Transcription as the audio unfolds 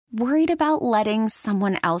Worried about letting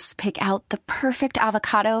someone else pick out the perfect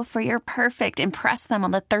avocado for your perfect impress them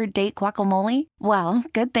on the third date guacamole? Well,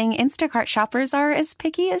 good thing Instacart shoppers are as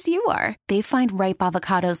picky as you are. They find ripe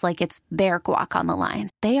avocados like it's their guac on the line.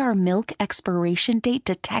 They are milk expiration date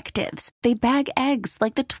detectives. They bag eggs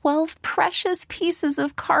like the 12 precious pieces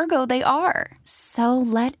of cargo they are. So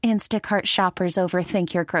let Instacart shoppers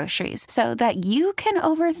overthink your groceries so that you can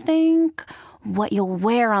overthink what you'll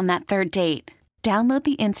wear on that third date. Download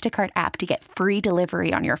the Instacart app to get free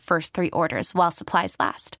delivery on your first 3 orders while supplies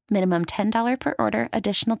last. Minimum $10 per order.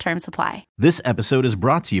 Additional terms apply. This episode is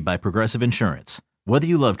brought to you by Progressive Insurance. Whether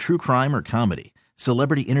you love true crime or comedy,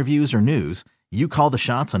 celebrity interviews or news, you call the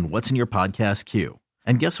shots on what's in your podcast queue.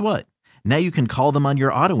 And guess what? Now you can call them on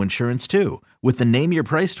your auto insurance too with the Name Your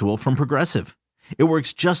Price tool from Progressive. It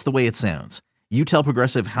works just the way it sounds. You tell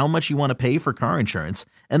Progressive how much you want to pay for car insurance,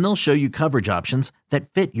 and they'll show you coverage options that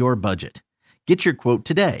fit your budget. Get your quote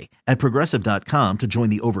today at Progressive.com to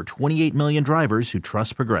join the over 28 million drivers who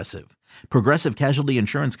trust Progressive. Progressive Casualty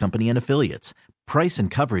Insurance Company and Affiliates. Price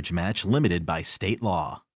and coverage match limited by state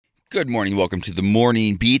law. Good morning. Welcome to the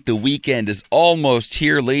Morning Beat. The weekend is almost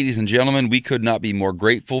here, ladies and gentlemen. We could not be more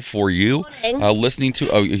grateful for you listening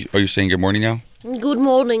to... Oh, are you saying good morning now? Good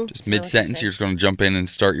morning. Just mid-sentence, you're just going to jump in and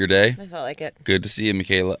start your day? I felt like it. Good to see you,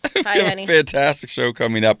 Michaela. Hi, we have honey. a fantastic show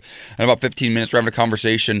coming up. In about 15 minutes, we're having a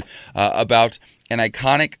conversation about an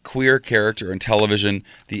iconic queer character in television.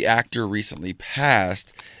 The actor recently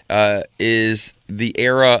passed. Is the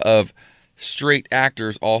era of straight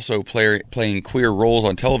actors also playing queer roles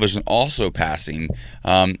on television also passing.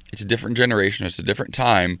 It's a different generation. It's a different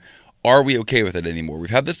time. Are we okay with it anymore? We've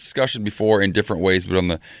had this discussion before in different ways, but on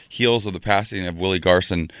the heels of the passing of Willie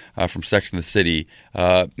Garson from Sex and the City,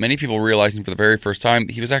 many people realizing for the very first time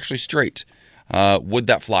he was actually straight. Would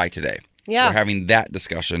that fly today? Yeah. We're having that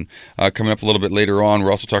discussion coming up a little bit later on. We're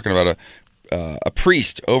also talking about a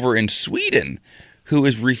priest over in Sweden who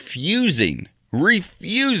is refusing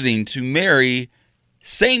to marry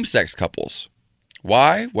same-sex couples.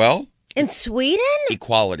 Why? Well, in Sweden?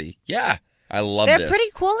 Equality. Yeah. I love They're this.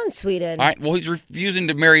 pretty cool in Sweden. All right, well, he's refusing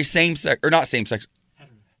to marry same-sex, or not same-sex,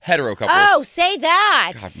 hetero couples. Oh, say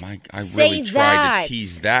that. God, Mike, I really tried to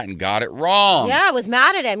tease that and got it wrong. Yeah, I was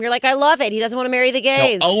mad at him. You're like, I love it. He doesn't want to marry the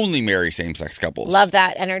gays. He'll only marry same-sex couples. Love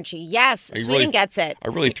that energy. Yes, Sweden really gets it. I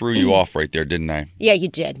really threw you off right there, didn't I? Yeah, you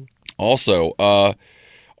did. Also,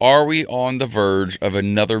 are we on the verge of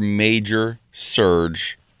another major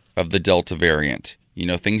surge of the Delta variant? You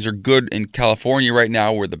know, things are good in California right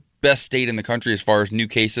now. We're the best state in the country as far as new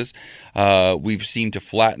cases. We've seemed to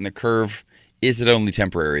flatten the curve. Is it only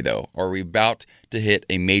temporary, though? Are we about to hit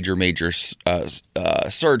a major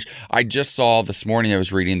surge? I just saw this morning, I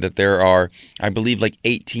was reading that there are, I believe, like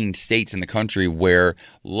 18 states in the country where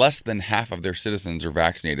less than half of their citizens are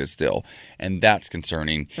vaccinated still. And that's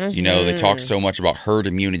concerning. Mm-hmm. You know, they talk so much about herd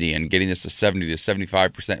immunity and getting this to 70 to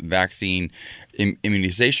 75% vaccine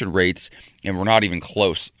immunization rates, and we're not even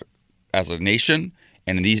close as a nation.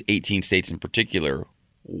 And in these 18 states in particular,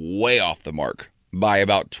 way off the mark by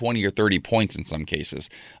about 20 or 30 points in some cases.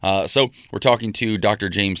 So we're talking to Dr.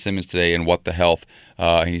 James Simmons today in What the Health,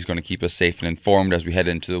 and he's going to keep us safe and informed as we head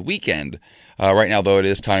into the weekend. Right now, though, it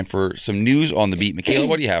is time for some news on the beat. Michaela,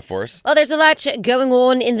 what do you have for us? Well, there's a lot going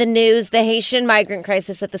on in the news. The Haitian migrant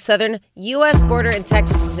crisis at the southern U.S. border in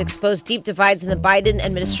Texas has exposed deep divides in the Biden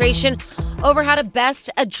administration over how to best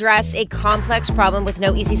address a complex problem with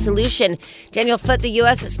no easy solution. Daniel Foote, the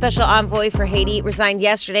U.S. Special Envoy for Haiti, resigned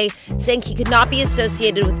yesterday, saying he could not be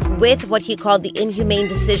associated with what he called the inhumane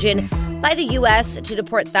decision by the U.S. to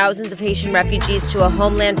deport thousands of Haitian refugees to a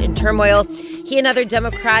homeland in turmoil. He and other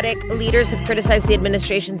Democratic leaders have criticized the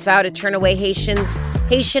administration's vow to turn away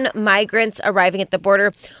Haitian migrants arriving at the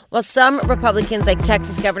border, while some Republicans, like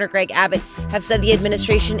Texas Governor Greg Abbott, have said the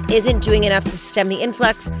administration isn't doing enough to stem the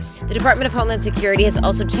influx. The Department of Homeland Security has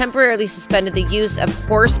also temporarily suspended the use of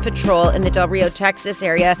horse patrol in the Del Rio, Texas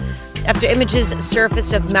area after images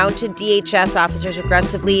surfaced of mounted DHS officers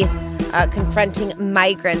aggressively confronting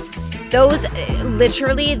migrants. Those,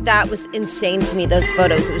 literally, that was insane to me, those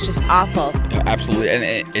photos. It was just awful. Yeah, absolutely. And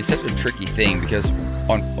it's such a tricky thing because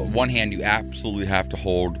on one hand, you absolutely have to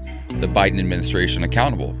hold the Biden administration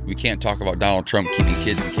accountable. We can't talk about Donald Trump keeping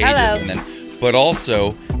kids in cages. But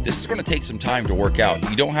also, this is going to take some time to work out.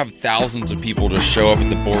 You don't have thousands of people just show up at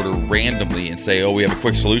the border randomly and say, oh, we have a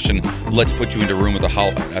quick solution. Let's put you into a room at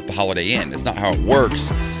the Holiday Inn. It's not how it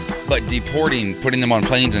works. But putting them on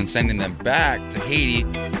planes and sending them back to Haiti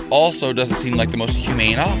also doesn't seem like the most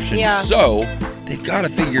humane option. Yeah. So they've got to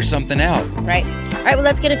figure something out. Right. All right, well,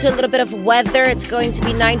 let's get into a little bit of weather. It's going to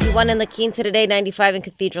be 91 in La Quinta today, 95 in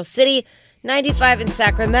Cathedral City, 95 in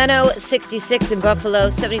Sacramento, 66 in Buffalo,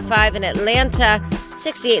 75 in Atlanta,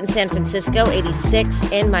 68 in San Francisco,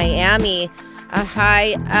 86 in Miami. A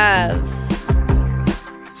high of...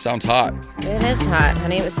 Sounds hot. It is hot,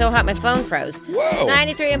 honey. It was so hot my phone froze. Whoa.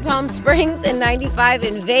 93 in Palm Springs and 95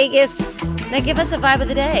 in Vegas. Now give us a vibe of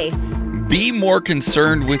the day. Be more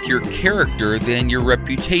concerned with your character than your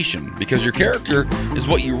reputation, because your character is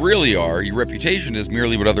what you really are. Your reputation is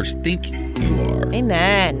merely what others think you are.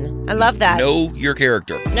 Amen. I love that. Know your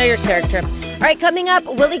character. Know your character. All right, coming up,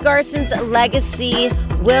 Willie Garson's legacy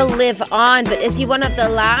will live on, but is he one of the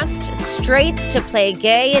last straights to play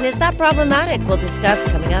gay, and is that problematic? We'll discuss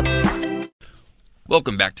coming up.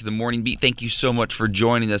 Welcome back to the Morning Beat. Thank you so much for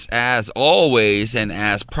joining us as always, and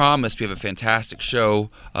as promised, we have a fantastic show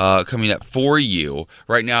coming up for you.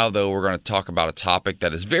 Right now, though, we're going to talk about a topic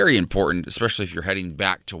that is very important, especially if you're heading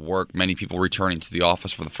back to work. Many people returning to the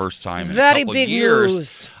office for the first time in a couple of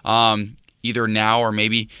years. Either now or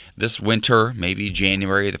maybe this winter, maybe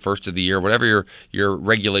January, the first of the year, whatever your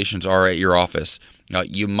regulations are at your office.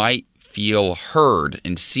 You might feel heard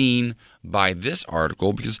and seen by this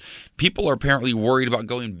article because people are apparently worried about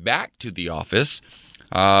going back to the office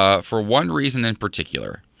for one reason in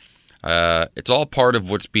particular. It's all part of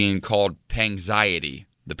what's being called pangxiety.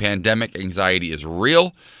 The pandemic anxiety is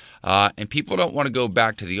real, and people don't want to go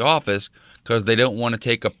back to the office because they don't want to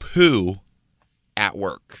take a poo at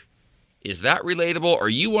work. Is that relatable? Are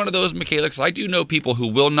you one of those, Michaela? Because I do know people who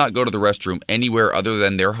will not go to the restroom anywhere other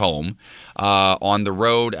than their home, on the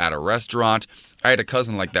road, at a restaurant. I had a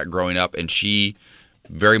cousin like that growing up, and she,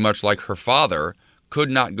 very much like her father,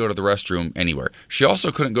 could not go to the restroom anywhere. She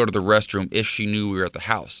also couldn't go to the restroom if she knew we were at the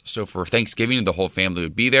house. So for Thanksgiving, the whole family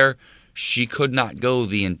would be there. She could not go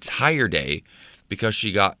the entire day because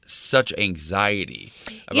she got such anxiety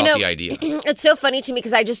about the idea. It's so funny to me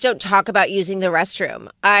because I just don't talk about using the restroom.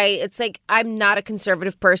 It's like I'm not a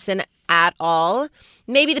conservative person at all.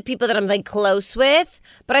 Maybe the people that I'm like close with,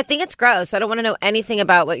 but I think it's gross. I don't want to know anything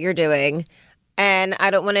about what you're doing, and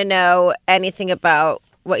I don't want to know anything about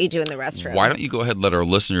what you do in the restroom. Why don't you go ahead and let our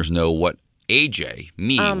listeners know what AJ,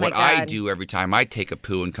 what I do every time I take a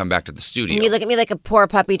poo and come back to the studio. And you look at me like a poor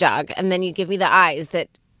puppy dog, and then you give me the eyes that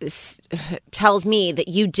tells me that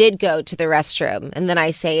you did go to the restroom, and then I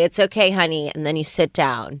say, it's okay, honey, and then you sit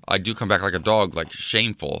down. I do come back like a dog, like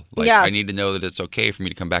shameful. I need to know that it's okay for me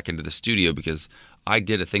to come back into the studio because I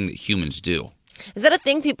did a thing that humans do. Is that a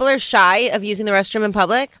thing? People are shy of using the restroom in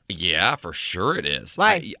public? Yeah, for sure it is.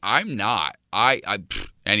 Why? I'm not.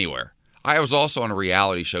 Anywhere. I was also on a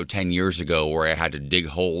reality show 10 years ago where I had to dig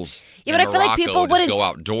holes in but I feel like Morocco people to wouldn't go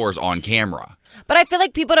outdoors on camera. But I feel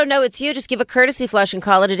like people don't know it's you. Just give a courtesy flush and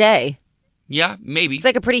call it a day. Yeah, maybe. It's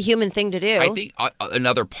like a pretty human thing to do. I think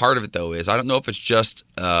another part of it, though, is I don't know if it's just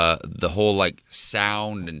the whole, like,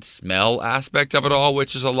 sound and smell aspect of it all,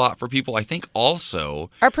 which is a lot for people. I think also...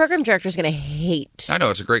 Our program director is going to hate... I know,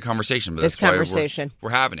 it's a great conversation, but this that's conversation. Why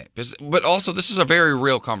we're having it. But also, this is a very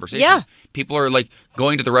real conversation. Yeah. People are, like,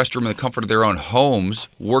 going to the restroom in the comfort of their own homes,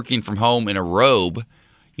 working from home in a robe,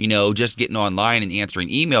 just getting online and answering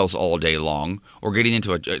emails all day long, or getting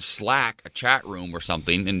into a Slack, a chat room or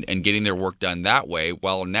something, and getting their work done that way.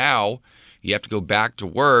 Well, now you have to go back to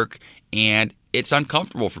work, and it's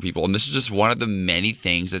uncomfortable for people. And this is just one of the many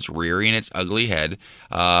things that's rearing its ugly head.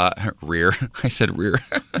 Rear. I said rear.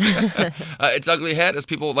 Its ugly head as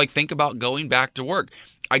people, think about going back to work.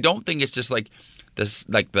 I don't think it's just, this,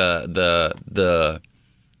 the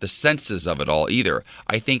senses of it all either.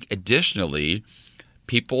 I think, additionally...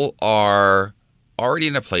 People are already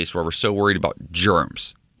in a place where we're so worried about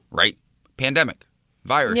germs, right? Pandemic,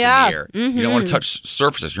 virus in the air. Mm-hmm. You don't want to touch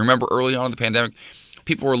surfaces. Remember early on in the pandemic,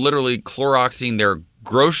 people were literally Cloroxing their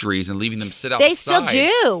groceries and leaving them sit outside. They still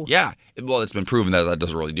do. Yeah. Well, it's been proven that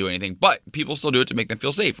doesn't really do anything, but people still do it to make them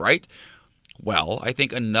feel safe, right? Well, I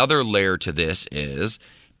think another layer to this is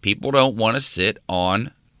people don't want to sit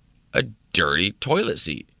on a dirty toilet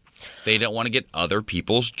seat. They don't want to get other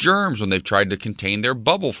people's germs when they've tried to contain their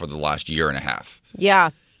bubble for the last year and a half.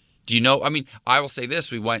 Yeah. Do you know? I mean, I will say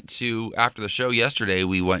this. After the show yesterday,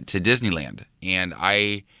 we went to Disneyland. And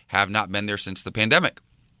I have not been there since the pandemic.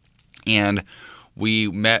 And we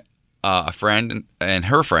met a friend and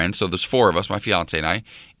her friend. So there's four of us, my fiance and I.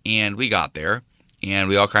 And we got there. And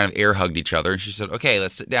we all kind of air hugged each other. And she said, okay,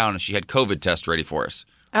 let's sit down. And she had COVID test ready for us.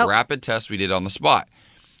 Oh. Rapid test we did on the spot.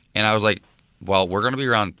 And I was like, well, we're going to be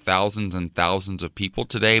around thousands and thousands of people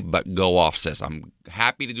today, but go off, sis. I'm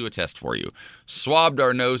happy to do a test for you. Swabbed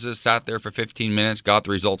our noses, sat there for 15 minutes, got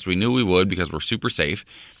the results we knew we would because we're super safe.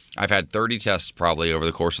 I've had 30 tests probably over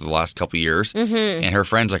the course of the last couple of years. Mm-hmm. And her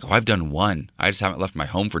friend's like, I've done one. I just haven't left my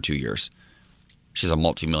home for 2 years. She has a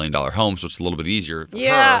multi-million-dollar home, so it's a little bit easier for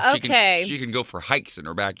Yeah, her. okay. She can go for hikes in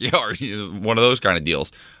her backyard, one of those kind of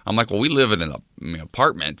deals. I'm like, well, we live in an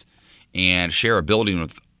apartment and share a building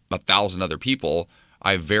with 1,000 other people.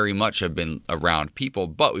 I very much have been around people,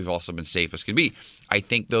 but we've also been safe as can be. I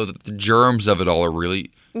think, though, that the germs of it all are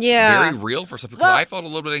really very real for some people. Well, I felt a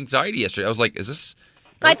little bit of anxiety yesterday. I was like,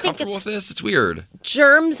 are you comfortable with this? It's weird.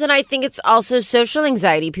 Germs, and I think it's also social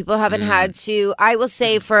anxiety. People haven't had to, I will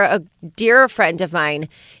say for a dear friend of mine,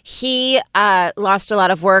 he lost a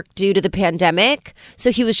lot of work due to the pandemic,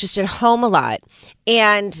 so he was just at home a lot.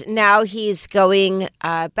 And now he's going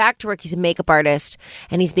back to work. He's a makeup artist,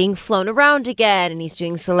 and he's being flown around again, and he's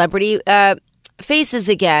doing celebrity faces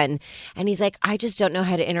again, and he's like, I just don't know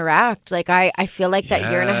how to interact. Like I feel like that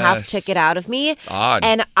year and a half took it out of me. It's odd.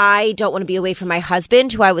 And I don't want to be away from my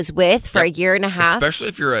husband, who I was with for a year and a half. Especially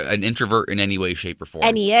if you're an introvert in any way, shape, or form.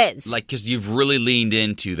 And he is. Like, because you've really leaned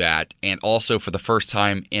into that, and also for the first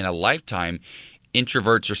time in a lifetime,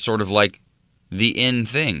 introverts are sort of like the in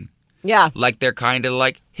thing. Yeah. Like they're kind of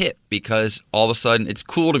like hip because all of a sudden it's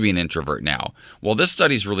cool to be an introvert now. Well, this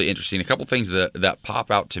study is really interesting. A couple things that pop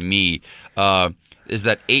out to me is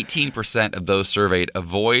that 18% of those surveyed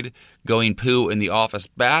avoid going poo in the office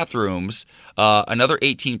bathrooms. Another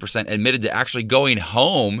 18% admitted to actually going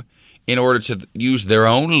home in order to use their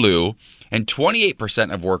own loo. And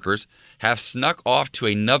 28% of workers have snuck off to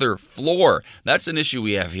another floor. That's an issue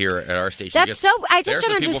we have here at our station. That's so, I just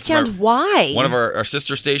don't understand why. One of our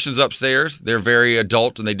sister stations upstairs, they're very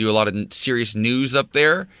adult and they do a lot of serious news up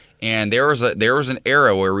there. And there was an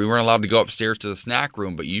era where we weren't allowed to go upstairs to the snack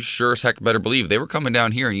room, but you sure as heck better believe they were coming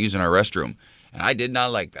down here and using our restroom. And I did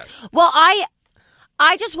not like that. Well,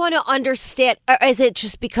 I just want to understand, is it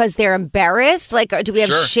just because they're embarrassed? Like, do we have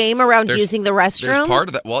shame around using the restroom? There's part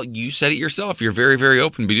of that. Well, you said it yourself. You're very, very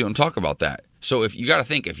open, but you don't talk about that. So if you got to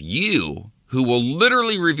think, if you, who will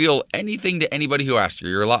literally reveal anything to anybody who asks you,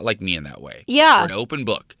 you're a lot like me in that way. Yeah. You're an open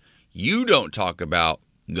book. You don't talk about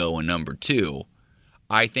going number 2.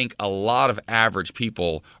 I think a lot of average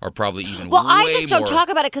people are probably even way more I just don't talk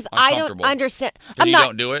about it because I don't understand.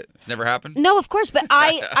 Don't do it? It's never happened? No, of course, but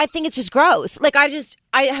I think it's just gross. Like, I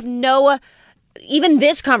have no, even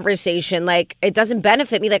this conversation, like, it doesn't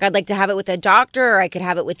benefit me. Like, I'd like to have it with a doctor or I could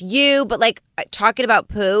have it with you, but, like, talking about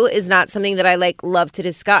poo is not something that I, like, love to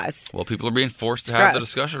discuss. Well, people are being forced to have the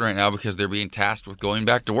discussion right now because they're being tasked with going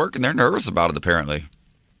back to work and they're nervous about it, apparently.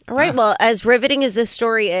 All right. Well, as riveting as this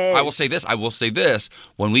story is, I will say this.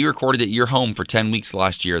 When we recorded at your home for 10 weeks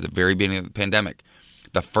last year, at the very beginning of the pandemic,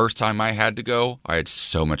 the first time I had to go, I had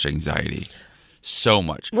so much anxiety. So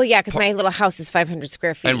much. Well, yeah, because my little house is 500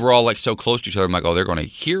 square feet. And we're all like so close to each other. I'm like, oh, they're going to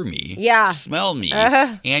hear me. Yeah. Smell me.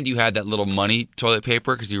 And you had that little money toilet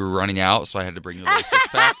paper because you were running out, so I had to bring you a little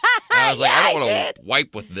 6-pack. And I was like, I don't want to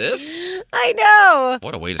wipe with this. I know.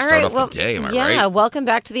 What a way to start off the day, am I right? Yeah, welcome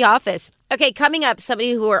back to the office. Okay, coming up,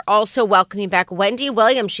 somebody who are also welcoming back Wendy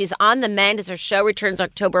Williams. She's on the mend as her show returns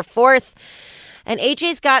October 4th. And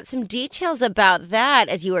AJ's got some details about that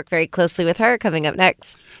as you work very closely with her coming up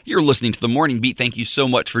next. You're listening to The Morning Beat. Thank you so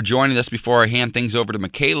much for joining us. Before I hand things over to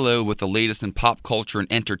Michaela with the latest in pop culture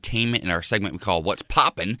and entertainment in our segment we call What's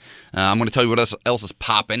Poppin', I'm going to tell you what else is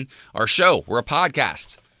poppin'. Our show, we're a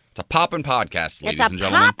podcast. It's a poppin' podcast, ladies and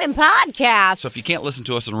gentlemen. It's a poppin' podcast. So if you can't listen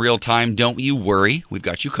to us in real time, don't you worry. We've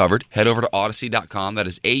got you covered. Head over to Audacy.com. That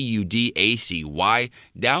is AUDACY.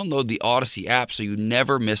 Download the Audacy app so you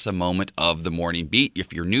never miss a moment of the Morning Beat.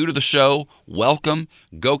 If you're new to the show, welcome.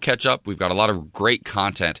 Go catch up. We've got a lot of great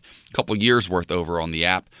content, a couple years worth over on the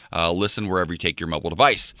app. Listen wherever you take your mobile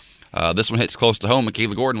device. This one hits close to home.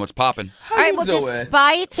 Michaela Gordon, what's poppin'? All right, well,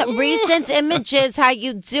 despite recent images, how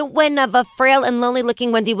you doing of a frail and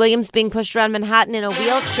lonely-looking Wendy Williams being pushed around Manhattan in a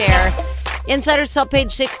wheelchair, Insider's Tell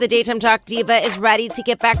Page 6, the Daytime Talk Diva, is ready to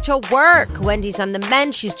get back to work. Wendy's on the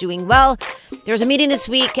mend. She's doing well. There was a meeting this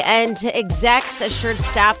week, and execs assured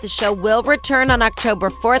staff the show will return on October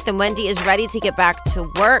 4th, and Wendy is ready to get back to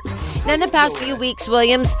work. Now, in the past few weeks,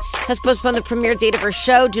 Williams has postponed the premiere date of her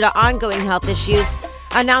show due to ongoing health issues,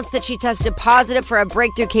 announced that she tested positive for a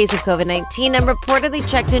breakthrough case of COVID-19 and reportedly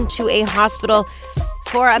checked into a hospital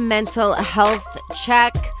for a mental health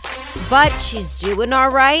check. But she's doing all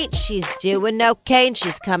right. She's doing okay, and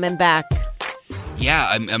she's coming back. Yeah,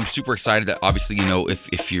 I'm super excited that obviously, you know,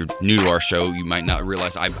 if you're new to our show, you might not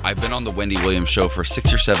realize I've been on the Wendy Williams show for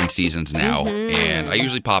 6 or 7 seasons now, and I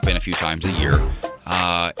usually pop in a few times a year.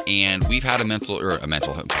 And we've had a mental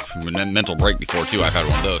break before too. I've had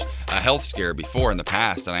one of those, a health scare before in the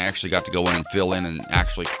past, and I actually got to go in and fill in and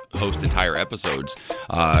actually host entire episodes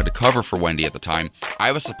to cover for Wendy at the time.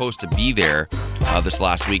 I was supposed to be there this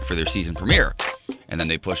last week for their season premiere. and then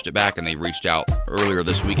they pushed it back, and they reached out earlier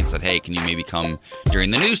this week and said, hey, can you maybe come during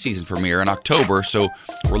the new season premiere in October? So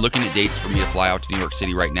we're looking at dates for me to fly out to New York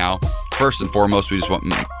City right now. First and foremost, we just want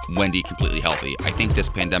Wendy completely healthy. I think this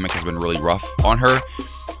pandemic has been really rough on her.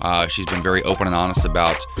 She's been very open and honest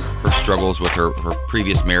about her struggles with her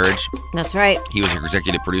previous marriage. That's right. He was her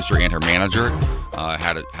executive producer and her manager.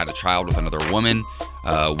 Had a child with another woman.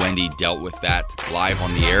 Wendy dealt with that live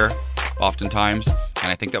on the air oftentimes,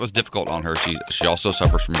 and I think that was difficult on her. She also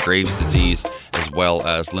suffers from Graves' disease as well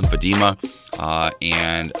as lymphedema,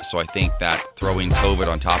 and so I think that throwing COVID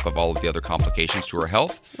on top of all of the other complications to her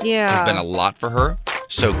health has been a lot for her.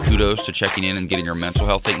 So kudos to checking in and getting your mental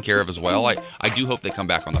health taken care of as well. I do hope they come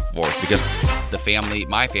back on the 4th because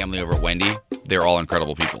my family over at Wendy, they're all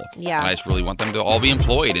incredible people. Yeah. And I just really want them to all be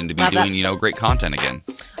employed and to be doing, great content again.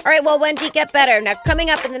 All right, well, Wendy, get better. Now, coming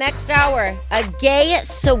up in the next hour, a gay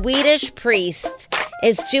Swedish priest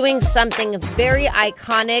is doing something very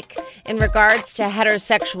iconic in regards to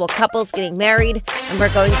heterosexual couples getting married, and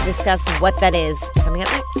we're going to discuss what that is coming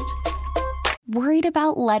up next. Worried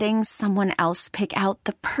about letting someone else pick out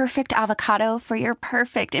the perfect avocado for your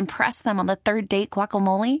perfect impress them on the third date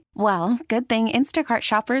guacamole? Well, good thing Instacart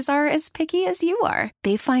shoppers are as picky as you are.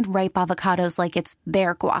 They find ripe avocados like it's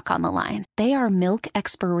their guac on the line. They are milk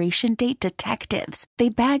expiration date detectives. They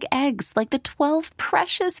bag eggs like the 12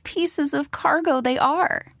 precious pieces of cargo they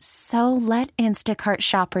are. So let Instacart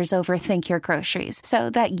shoppers overthink your groceries so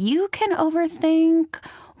that you can overthink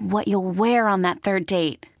what you'll wear on that third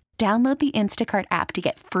date. Download the Instacart app to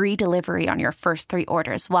get free delivery on your first 3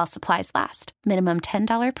 orders while supplies last. Minimum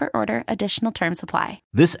 $10 per order. Additional terms apply.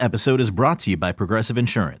 This episode is brought to you by Progressive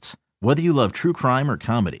Insurance. Whether you love true crime or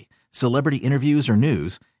comedy, celebrity interviews or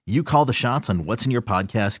news, you call the shots on what's in your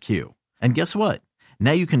podcast queue. And guess what?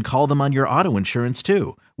 Now you can call them on your auto insurance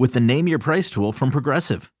too with the Name Your Price tool from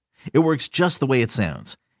Progressive. It works just the way it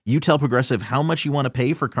sounds. You tell Progressive how much you want to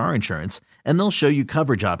pay for car insurance, and they'll show you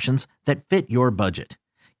coverage options that fit your budget.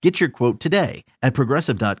 Get your quote today at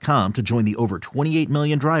Progressive.com to join the over 28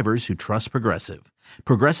 million drivers who trust Progressive.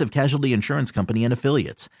 Progressive Casualty Insurance Company and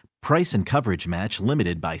Affiliates. Price and coverage match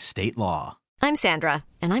limited by state law. I'm Sandra,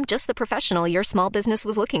 and I'm just the professional your small business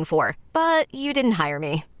was looking for. But you didn't hire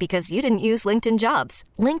me because you didn't use LinkedIn Jobs.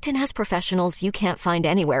 LinkedIn has professionals you can't find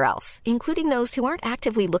anywhere else, including those who aren't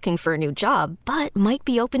actively looking for a new job, but might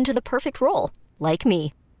be open to the perfect role, like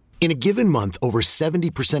me. In a given month, over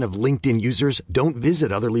 70% of LinkedIn users don't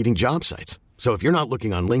visit other leading job sites. So if you're not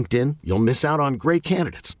looking on LinkedIn, you'll miss out on great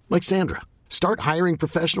candidates like Sandra. Start hiring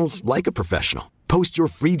professionals like a professional. Post your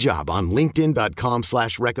free job on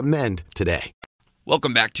linkedin.com/recommend today.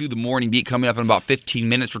 Welcome back to the Morning Beat. Coming up in about 15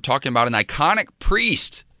 minutes, we're talking about an iconic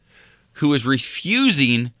priest who is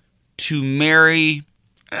refusing to marry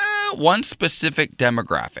one specific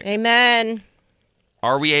demographic. Amen.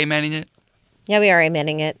 Are we amening it? Yeah, we are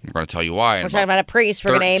amening it. We're going to tell you why. We're talking about a priest.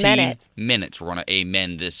 We're going to amen it. 13 minutes. We're going to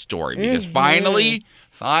amen this story because finally,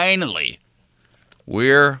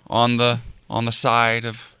 we're on the side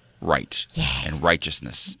of right and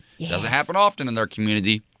righteousness. Yes. It doesn't happen often in their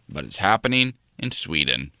community, but it's happening in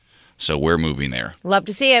Sweden. So we're moving there. Love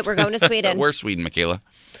to see it. We're going to Sweden. Where's Sweden, Michaela?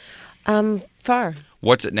 Far.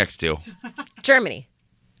 What's it next to? Germany.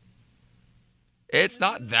 It's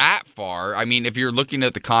not that far. I mean, if you're looking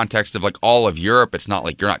at the context of like all of Europe, it's not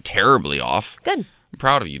like you're not terribly off. Good. I'm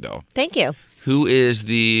proud of you, though. Thank you. Who is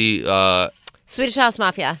the Swedish House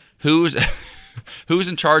Mafia? Who's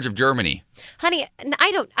in charge of Germany? Honey,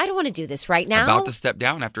 I don't want to do this right now. About to step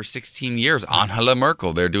down after 16 years. Angela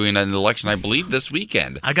Merkel. They're doing an election, I believe, this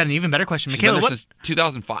weekend. I got an even better question. She's Michaela, been there since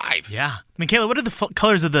 2005. Yeah. Michaela, what are the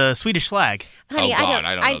colors of the Swedish flag? Honey, I don't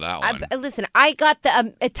know that one. Listen, I got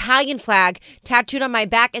the Italian flag tattooed on my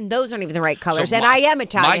back, and those aren't even the right colors, and I am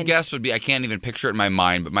Italian. My guess would be, I can't even picture it in my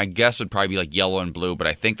mind, but my guess would probably be like yellow and blue, but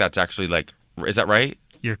I think that's actually like, is that right?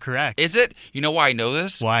 You're correct. Is it? You know why I know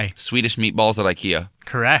this? Why? Swedish meatballs at IKEA.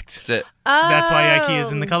 Correct. That's it. Oh. That's why IKEA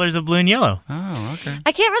is in the colors of blue and yellow. Oh, okay.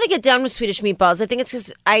 I can't really get down with Swedish meatballs. I think it's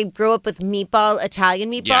because I grew up with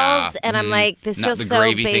Italian meatballs, and I'm like, this feels so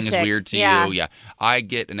basic. The gravy thing is weird to you. Yeah. I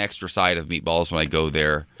get an extra side of meatballs when I go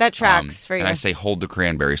there. That tracks for you. And I say, hold the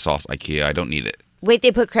cranberry sauce, IKEA. I don't need it. Wait,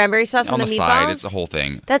 they put cranberry sauce on the meatballs? On the side, it's a whole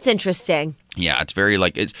thing. That's interesting. Yeah, it's very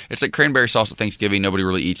like it's like cranberry sauce at Thanksgiving. Nobody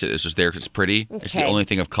really eats it. It's just there because it's pretty. Okay. It's the only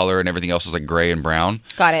thing of color, and everything else is like gray and brown.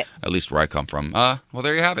 Got it. At least where I come from. Well,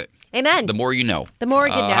 there you have it. Amen. The more you know. The more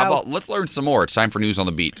you know. How about let's learn some more? It's time for News on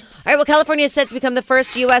the Beat. All right, well, California is set to become the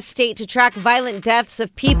first U.S. state to track violent deaths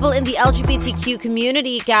of people in the LGBTQ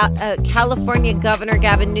community. California Governor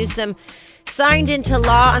Gavin Newsom signed into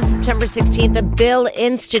law on September 16th a bill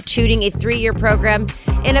instituting a 3-year program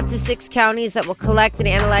in up to 6 counties that will collect and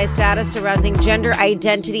analyze data surrounding gender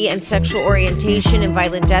identity and sexual orientation in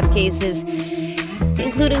violent death cases,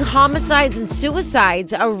 including homicides and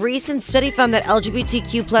suicides. A recent study found that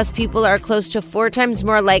LGBTQ plus people are close to 4 times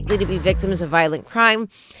more likely to be victims of violent crime.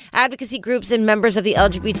 Advocacy groups and members of the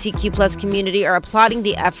LGBTQ plus community are applauding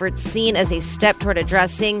the efforts, seen as a step toward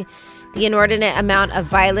addressing the inordinate amount of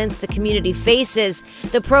violence the community faces.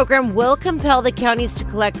 The program will compel the counties to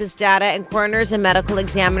collect this data, and coroners and medical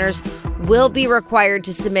examiners will be required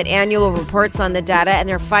to submit annual reports on the data and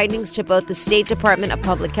their findings to both the State Department of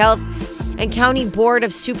Public Health and County Board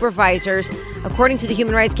of Supervisors. According to the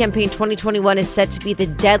Human Rights Campaign, 2021 is set to be the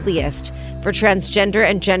deadliest for transgender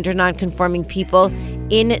and gender nonconforming people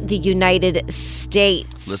in the United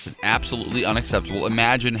States. Listen, absolutely unacceptable.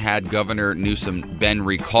 Imagine had Governor Newsom been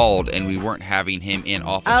recalled and we weren't having him in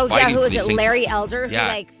office fighting who for was these it? things. Larry Elder, who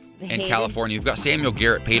In hated? California. We've got Samuel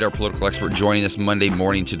Garrett Pate, our political expert, joining us Monday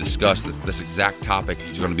morning to discuss this exact topic.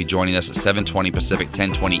 He's going to be joining us at 7:20 Pacific,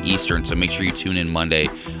 10:20 Eastern, so make sure you tune in Monday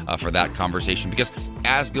for that conversation, because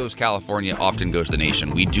as goes California, often goes the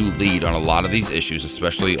nation. We do lead on a lot of these issues,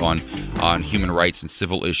 especially on human rights and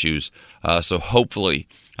civil issues, so hopefully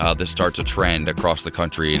this starts a trend across the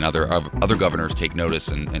country and other governors take notice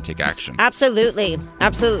and take action. Absolutely.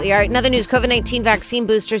 Absolutely. All right, another news, COVID-19 vaccine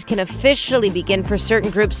boosters can officially begin for certain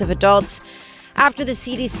groups of adults after the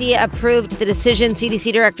CDC approved the decision.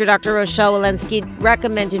 CDC Director Dr. Rochelle Walensky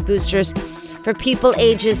recommended boosters for people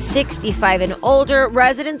ages 65 and older,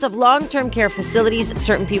 residents of long-term care facilities,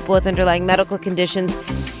 certain people with underlying medical conditions,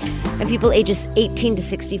 and people ages 18 to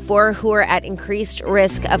 64 who are at increased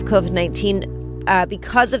risk of COVID-19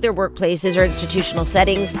 because of their workplaces or institutional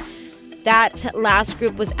settings. That last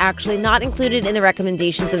group was actually not included in the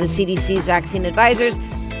recommendations of the CDC's vaccine advisors,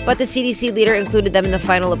 but the CDC leader included them in the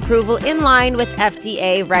final approval in line with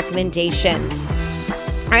FDA recommendations.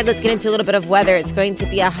 All right, let's get into a little bit of weather. It's going to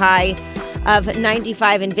be a high of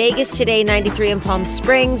 95 in Vegas today, 93 in Palm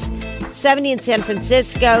Springs, 70 in San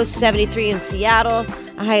Francisco, 73 in Seattle,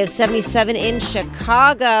 a high of 77 in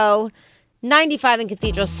Chicago, 95 in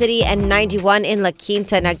Cathedral City, and 91 in La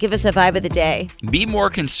Quinta. Now give us a vibe of the day. Be more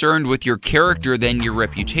concerned with your character than your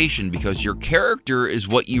reputation, because your character is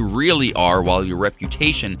what you really are, while your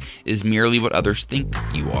reputation is merely what others think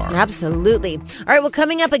you are. Absolutely. All right, well,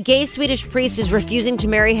 coming up, a gay Swedish priest is refusing to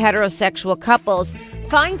marry heterosexual couples.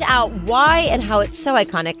 Find out why and how it's so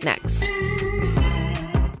iconic next.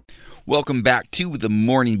 Welcome back to the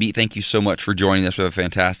Morning Beat. Thank you so much for joining us. We have a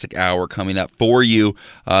fantastic hour coming up for you.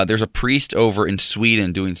 There's a priest over in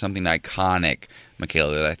Sweden doing something iconic,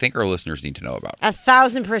 Michaela, that I think our listeners need to know about.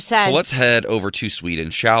 1,000%. So let's head over to Sweden,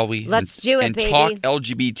 shall we? Let's do it, and baby. talk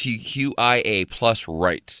LGBTQIA plus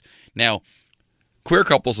rights. Now, queer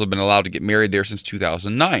couples have been allowed to get married there since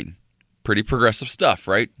 2009. Pretty progressive stuff,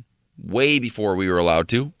 right? Way before we were allowed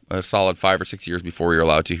to. A solid 5 or 6 years before we were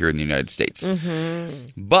allowed to here in the United States. Mm-hmm.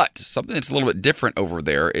 But something that's a little bit different over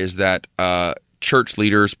there is that church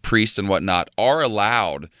leaders, priests, and whatnot are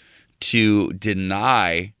allowed to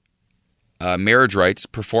deny marriage rights,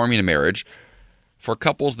 performing a marriage, for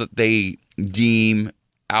couples that they deem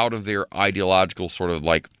out of their ideological sort of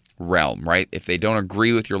like realm, right? If they don't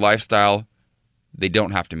agree with your lifestyle, they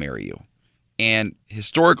don't have to marry you. And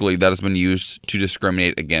historically, that has been used to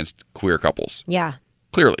discriminate against queer couples. Yeah.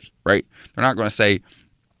 Clearly, right? They're not going to say,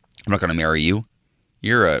 I'm not going to marry you.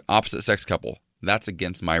 You're an opposite sex couple. That's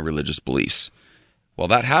against my religious beliefs. Well,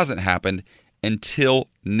 that hasn't happened until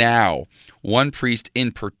now. One priest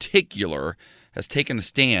in particular has taken a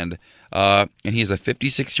stand, and he's a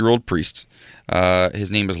 56-year-old priest.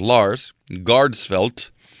 His name is Lars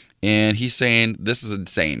Gardsfeldt, and he's saying this is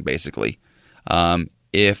insane, basically.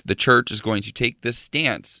 If the church is going to take this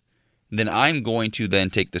stance, then I'm going to then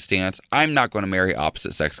take the stance. I'm not going to marry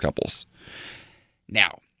opposite-sex couples.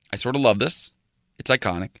 Now, I sort of love this. It's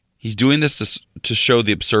iconic. He's doing this to show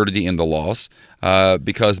the absurdity in the laws,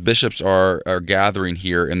 because bishops are gathering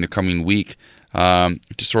here in the coming week to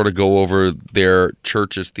sort of go over their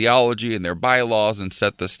church's theology and their bylaws and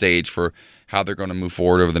set the stage for how they're going to move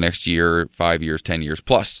forward over the next year, 5 years, 10 years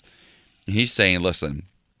plus. And he's saying, listen,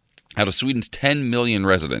 out of Sweden's 10 million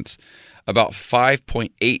residents, about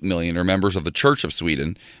 5.8 million are members of the Church of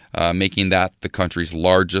Sweden, making that the country's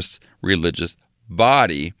largest religious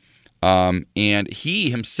body. And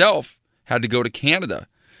he himself had to go to Canada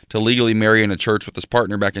to legally marry in a church with his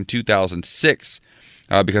partner back in 2006,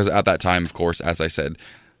 because at that time, of course, as I said,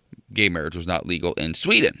 gay marriage was not legal in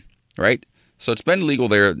Sweden, right? So it's been legal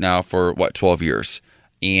there now for, 12 years.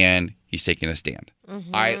 and he's taking a stand.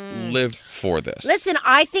 I live for this. Listen,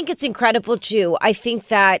 I think it's incredible too. I think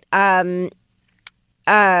that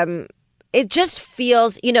it just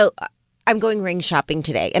feels, I'm going ring shopping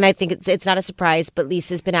today, and I think it's not a surprise, but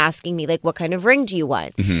Lisa's been asking me, like, what kind of ring do you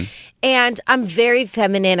want? And I'm very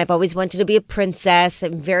feminine. I've always wanted to be a princess.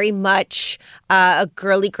 I'm very much a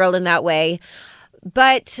girly girl in that way.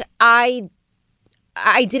 But I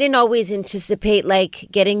didn't always anticipate, like,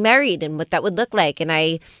 getting married and what that would look like. And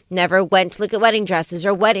I never went to look at wedding dresses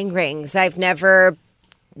or wedding rings. I've never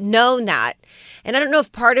known that. And I don't know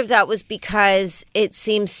if part of that was because it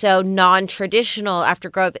seems so non-traditional after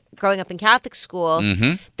growing up in Catholic school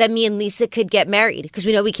that me and Lisa could get married, because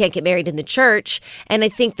we know we can't get married in the church. And I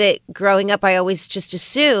think that growing up, I always just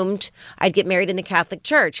assumed I'd get married in the Catholic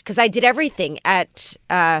Church, because I did everything at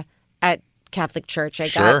Catholic Church.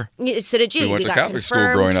 So did you. We went to got Catholic school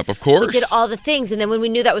confirmed. growing up, of course. We did all the things. And then when we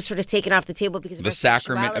knew that was sort of taken off the table because of the our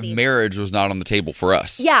sacrament of sexuality, marriage was not on the table for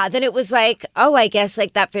us. yeah, then it was like, oh, I guess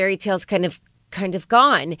like that fairy tale's kind of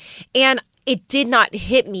gone. And it did not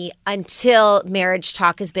hit me until marriage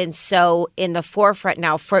talk has been so in the forefront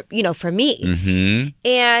now for me.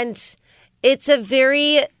 And it's a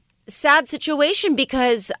very sad situation,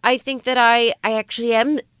 because I think that I actually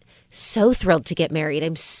am so thrilled to get married.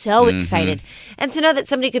 I'm so excited. And to know that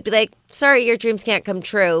somebody could be like, sorry, your dreams can't come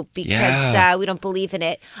true because we don't believe in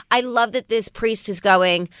it. I love that this priest is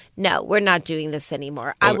going, no, we're not doing this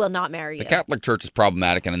anymore. I will not marry you. The Catholic Church is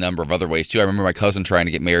problematic in a number of other ways, too. I remember my cousin trying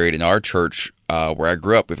to get married in our church where I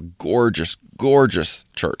grew up. We have a gorgeous, gorgeous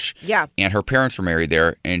church. Yeah. And her parents were married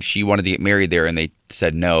there, and she wanted to get married there, and they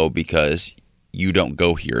said no because you don't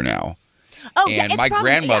go here now. Oh, and yeah, it's my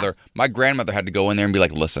grandmother had to go in there and be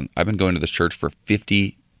like, listen, I've been going to this church for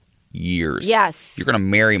 50 years. Yes. You're going to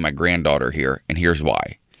marry my granddaughter here, and here's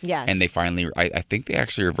why. Yes. And they finally, I think they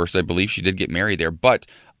actually reversed. I believe she did get married there. But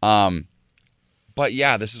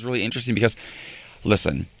yeah, this is really interesting because,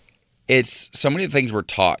 listen, it's so many of the things we're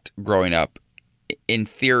taught growing up, in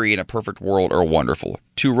theory, in a perfect world, are wonderful.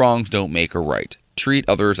 2 wrongs don't make a right. Treat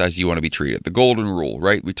others as you want to be treated. The golden rule,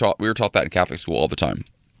 right? We were taught that in Catholic school all the time.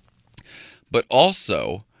 But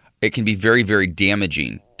also, it can be very, very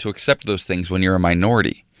damaging to accept those things when you're a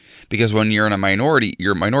minority. Because when you're in a minority,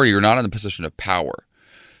 you're not in a position of power.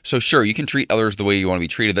 So sure, you can treat others the way you want to be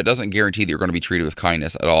treated. That doesn't guarantee that you're going to be treated with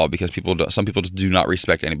kindness at all, because some people just do not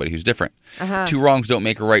respect anybody who's different. 2 wrongs don't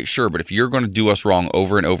make a right, sure. But if you're going to do us wrong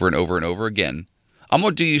over and over and over and over again, I'm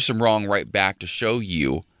going to do you some wrong right back to show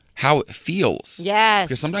you how it feels. Yes.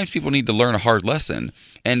 Because sometimes people need to learn a hard lesson.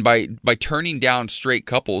 And by turning down straight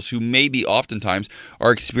couples who maybe oftentimes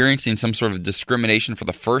are experiencing some sort of discrimination for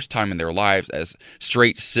the first time in their lives as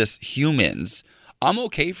straight cis humans, I'm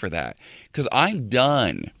okay for that. Because I'm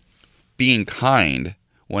done being kind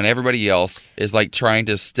when everybody else is like trying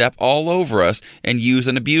to step all over us and use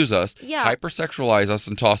and abuse us, hypersexualize us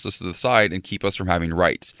and toss us to the side and keep us from having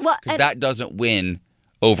rights. Because that doesn't win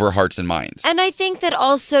over hearts and minds. And I think that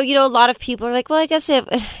also, a lot of people are like, well, I guess I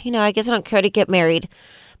don't care to get married.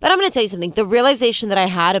 But I'm going to tell you something. The realization that I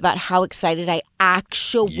had about how excited I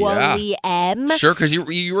actually am. Sure, because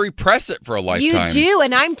you repress it for a lifetime. You do.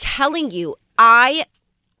 And I'm telling you, I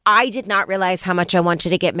did not realize how much I wanted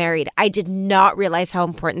to get married. I did not realize how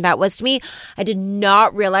important that was to me. I did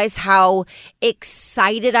not realize how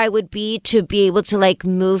excited I would be to be able to like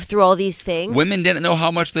move through all these things. Women didn't know how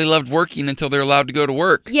much they loved working until they're allowed to go to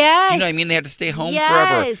work. Yes. Do you know what I mean? They had to stay home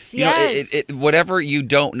forever. Yes. Whatever you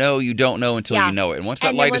don't know until you know it. And once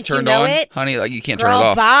that light is turned on, honey, like you can't turn it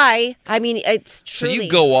off. Bye. I mean, it's truly. So you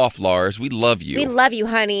go off, Lars. We love you. We love you,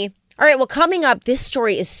 honey. All right, well, coming up, this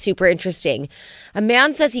story is super interesting. A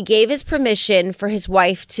man says he gave his permission for his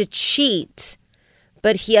wife to cheat,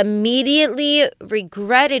 but he immediately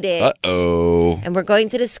regretted it. Uh-oh. And we're going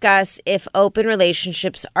to discuss if open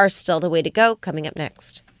relationships are still the way to go, coming up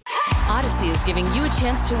next. Odyssey is giving you a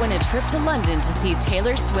chance to win a trip to London to see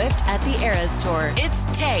Taylor Swift at the Eras Tour. It's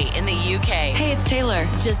Tay in the UK. Hey, it's Taylor.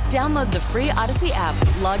 Just download the free Odyssey app,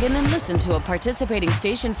 log in and listen to a participating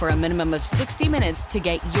station for a minimum of 60 minutes to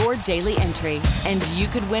get your daily entry. And you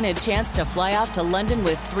could win a chance to fly off to London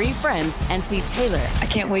with 3 friends and see Taylor. I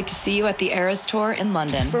can't wait to see you at the Eras Tour in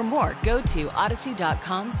London. For more, go to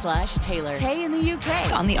odyssey.com/Taylor. Tay in the UK.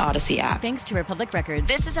 It's on the Odyssey app. Thanks to Republic Records.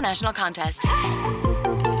 This is a national contest.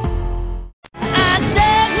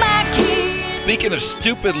 Speaking of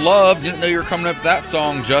stupid love, didn't know you were coming up with that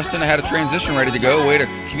song, Justin. I had a transition ready to go. Way to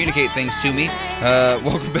communicate things to me.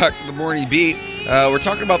 Welcome back to the Morning Beat. We're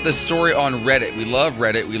talking about this story on Reddit. We love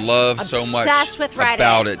Reddit. We love so much with Reddit.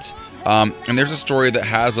 about it. And there's a story that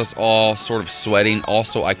has us all sort of sweating.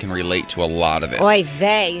 Also, I can relate to a lot of it. Oy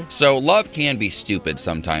vey. So love can be stupid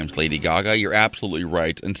sometimes, Lady Gaga. You're absolutely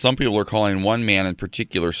right. And some people are calling one man in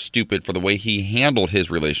particular stupid for the way he handled his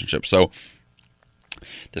relationship. So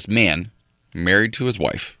this man, married to his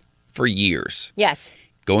wife for years. Yes.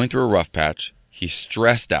 Going through a rough patch. He's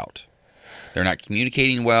stressed out. They're not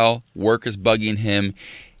communicating well. Work is bugging him.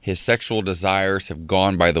 His sexual desires have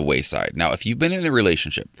gone by the wayside. Now, if you've been in a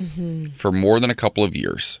relationship for more than a couple of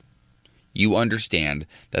years, you understand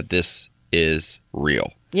that this is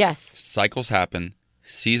real. Yes. Cycles happen.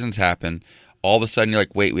 Seasons happen. All of a sudden, you're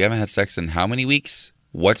like, wait, we haven't had sex in how many weeks?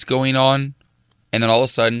 What's going on? And then all of a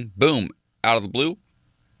sudden, boom, out of the blue,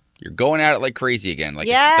 you're going at it like crazy again. Like,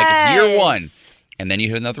 it's year one. And then you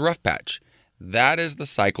hit another rough patch. That is the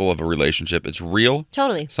cycle of a relationship. It's real.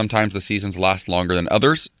 Totally. Sometimes the seasons last longer than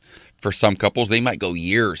others. For some couples, they might go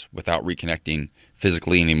years without reconnecting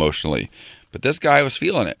physically and emotionally. But this guy was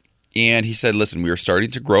feeling it. And he said, listen, we were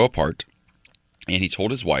starting to grow apart. And he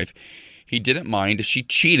told his wife he didn't mind if she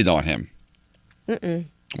cheated on him.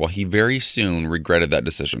 Well, he very soon regretted that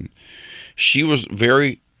decision. She was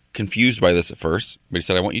very confused by this at first. But he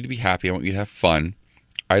said, I want you to be happy. I want you to have fun.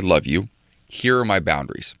 I love you. Here are my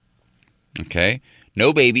boundaries. Okay,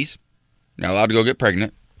 no babies. Not allowed to go get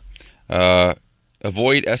pregnant.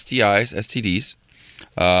 Avoid STIs, STDs.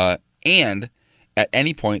 And at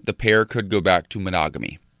any point, the pair could go back to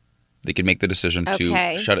monogamy. They could make the decision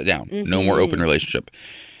to shut it down. No more open relationship.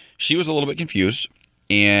 She was a little bit confused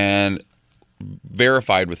and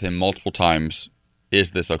verified with him multiple times,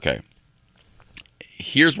 is this okay?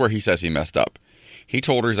 Here's where he says he messed up. He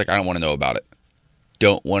told her, he's like, I don't want to know about it.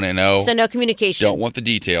 Don't want to know. So no communication. Don't want the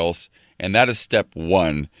details. And that is step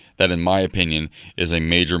one that, in my opinion, is a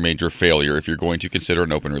major, major failure if you're going to consider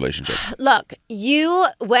an open relationship. Look,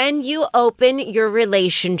 when you open your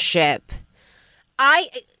relationship,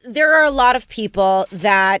 there are a lot of people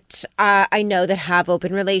that I know that have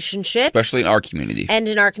open relationships. Especially in our community. And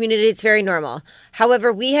in our community, it's very normal.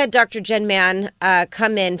 However, we had Dr. Jen Mann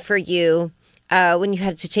come in for you when you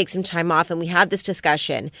had to take some time off, and we had this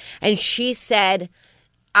discussion. And she said,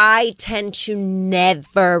 I tend to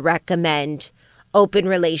never recommend open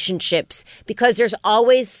relationships because there's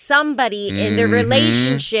always somebody in the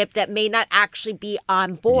relationship that may not actually be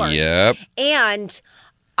on board. Yep. And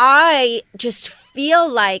I just feel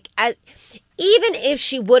like even if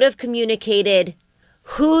she would have communicated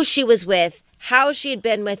who she was with, how she had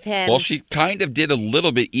been with him. Well, she kind of did a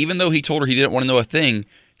little bit. Even though he told her he didn't want to know a thing,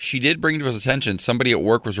 she did bring to his attention somebody at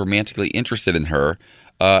work was romantically interested in her.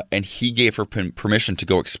 And he gave her permission to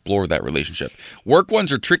go explore that relationship. Work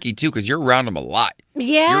ones are tricky, too, because you're around them a lot.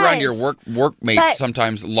 Yes. You're around your workmates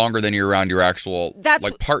sometimes longer than you're around your actual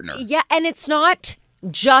partner. Yeah, and it's not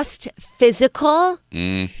just physical.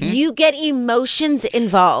 You get emotions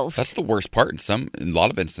involved. That's the worst part in a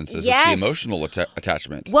lot of instances. Yes. It's the emotional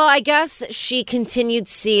attachment. Well, I guess she continued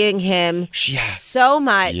seeing him so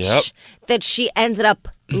much that she ended up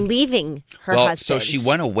leaving her husband. So she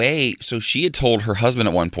went away. So she had told her husband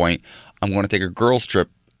at one point, I'm going to take a girls trip.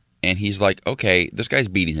 And he's like, okay, this guy's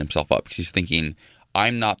beating himself up because he's thinking,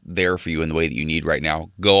 I'm not there for you in the way that you need right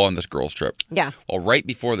now. Go on this girls trip. Yeah. Well, right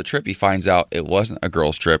before the trip, he finds out it wasn't a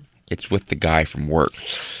girls trip. It's with the guy from work.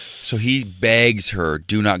 So he begs her,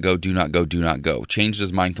 do not go, do not go, do not go. Changed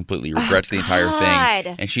his mind completely, regrets the entire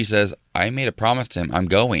thing. And she says, I made a promise to him. I'm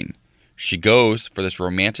going. She goes for this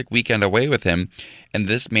romantic weekend away with him, and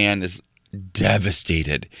this man is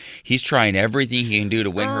devastated. He's trying everything he can do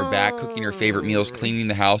to win her back, cooking her favorite meals, cleaning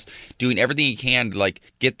the house, doing everything he can to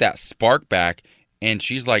get that spark back. And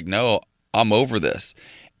she's like, no, I'm over this.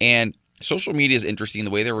 And social media is interesting,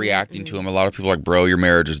 the way they're reacting to him. A lot of people are like, bro, your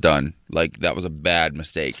marriage is done. That was a bad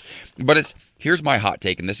mistake. But here's my hot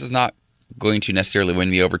take, and this is not going to necessarily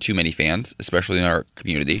win me over too many fans, especially in our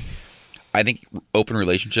community. I think open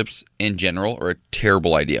relationships in general are a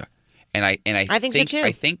terrible idea. And I think so too.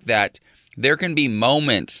 I think that there can be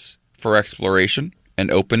moments for exploration and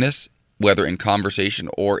openness, whether in conversation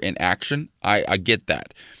or in action. I get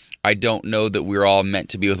that. I don't know that we're all meant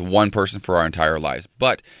to be with one person for our entire lives.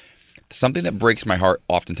 But something that breaks my heart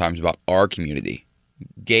oftentimes about our community,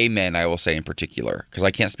 gay men, I will say in particular, because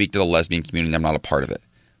I can't speak to the lesbian community, I'm not a part of it.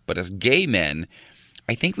 But as gay men,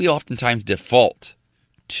 I think we oftentimes default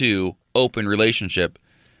to open relationship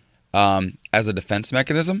as a defense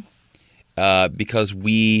mechanism because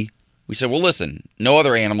we say, well, listen, no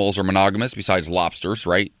other animals are monogamous besides lobsters,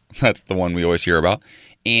 right? That's the one we always hear about.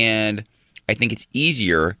 And I think it's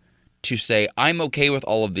easier to say, I'm okay with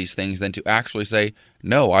all of these things than to actually say,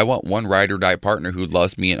 no, I want one ride or die partner who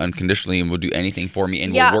loves me unconditionally and will do anything for me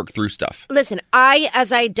and will work through stuff. Listen,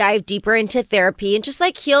 as I dive deeper into therapy and just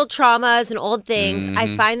like heal traumas and old things,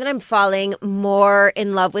 I find that I'm falling more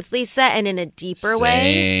in love with Lisa and in a deeper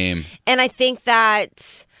way. And I think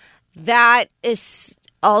that is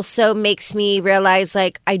also makes me realize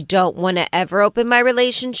like I don't want to ever open my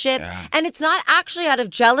relationship. And it's not actually out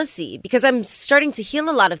of jealousy because I'm starting to heal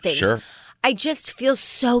a lot of things. Sure. I just feel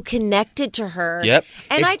so connected to her. Yep.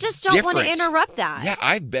 And It's I just don't want to different. interrupt that. Yeah,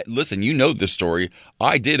 I bet. Listen, you know this story.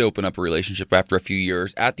 I did open up a relationship after a few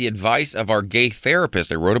years at the advice of our gay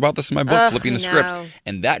therapist. I wrote about this in my book, Flipping the Script.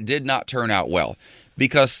 And that did not turn out well.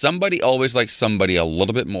 Because somebody always likes somebody a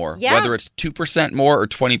little bit more. Yeah. Whether it's 2% more or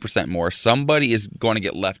 20% more, somebody is going to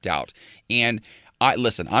get left out. And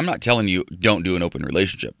listen, I'm not telling you don't do an open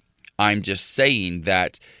relationship. I'm just saying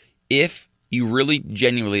that if you really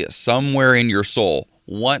genuinely, somewhere in your soul,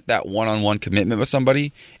 want that one-on-one commitment with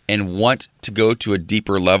somebody and want to go to a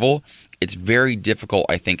deeper level, it's very difficult,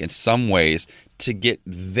 I think, in some ways, to get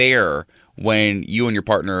there when you and your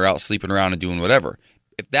partner are out sleeping around and doing whatever.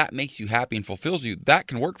 If that makes you happy and fulfills you, that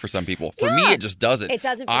can work for some people. For me, it just doesn't. It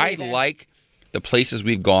doesn't for me I either. like the places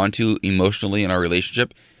we've gone to emotionally in our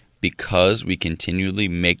relationship because we continually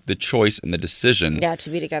make the choice and the decision to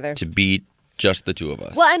be together. to be just the two of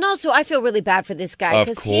us. Well, and also I feel really bad for this guy Of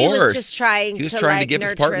because he was course. just trying He was to trying to like give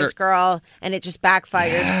his nurture partner- his girl, and it just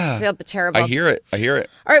backfired. I feel terrible. I hear it. All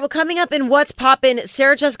right, well, coming up in What's Poppin',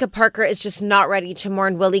 Sarah Jessica Parker is just not ready to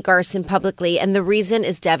mourn Willie Garson publicly, and the reason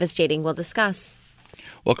is devastating. We'll discuss.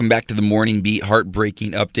 Welcome back to the Morning Beat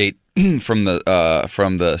heartbreaking update from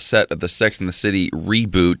the set of the Sex and the City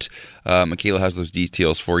reboot. Michaela has those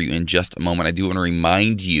details for you in just a moment. I do want to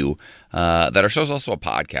remind you that our show is also a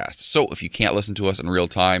podcast. So if you can't listen to us in real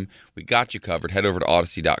time, we got you covered. Head over to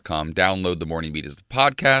Odyssey.com, download the Morning Beat as a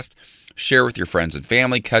podcast, share with your friends and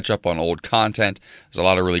family, catch up on old content. There's a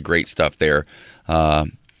lot of really great stuff there. A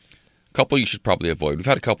couple you should probably avoid. We've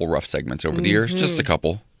had a couple rough segments over the years, just a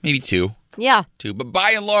couple, maybe two. Yeah. But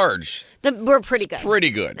by and large, We're pretty good.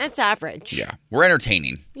 pretty good. That's average. Yeah. We're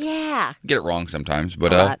entertaining. Yeah. Get it wrong sometimes,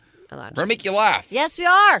 but A lot. we're going to make you laugh. Yes, we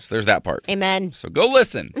are. So there's that part. Amen. So go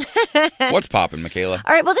listen. What's poppin', Michaela?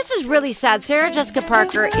 All right, well, this is really sad. Sarah Jessica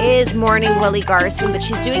Parker is mourning Willie Garson, but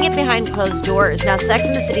she's doing it behind closed doors. Now, Sex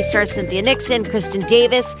and the City stars Cynthia Nixon, Kristen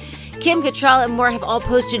Davis, Kim Cattrall, and more have all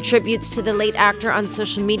posted tributes to the late actor on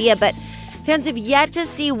social media, but fans have yet to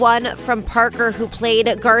see one from Parker, who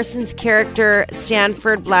played Garson's character,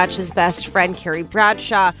 Stanford Blatch's best friend, Carrie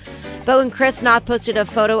Bradshaw. But when Chris Noth posted a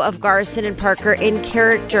photo of Garson and Parker in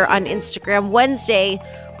character on Instagram Wednesday,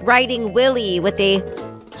 writing Willie with a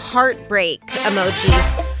heartbreak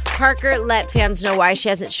emoji, Parker let fans know why she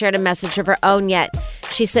hasn't shared a message of her own yet.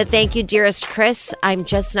 She said, "Thank you, dearest Chris. I'm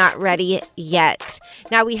just not ready yet."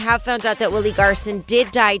 Now, we have found out that Willie Garson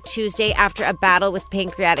did die Tuesday after a battle with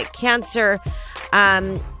pancreatic cancer.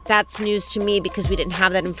 That's news to me because we didn't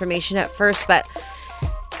have that information at first. But,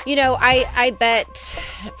 you know, I bet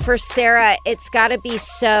for Sarah, it's got to be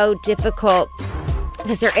so difficult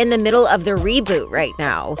because they're in the middle of the reboot right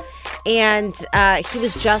now. And he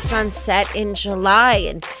was just on set in July.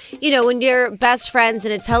 And, you know, when you're best friends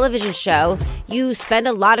in a television show, you spend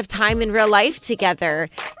a lot of time in real life together.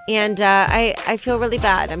 And I feel really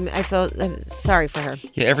bad. I'm sorry for her.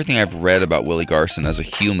 Yeah, everything I've read about Willie Garson as a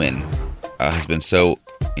human has been so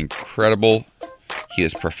incredible. He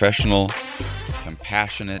is professional,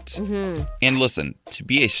 compassionate. And listen, to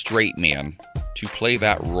be a straight man, to play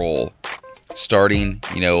that role, starting,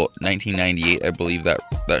 1998, I believe that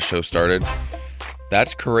show started.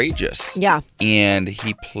 That's courageous. Yeah. And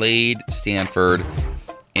he played Stanford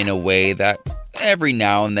in a way that every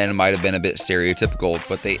now and then it might have been a bit stereotypical,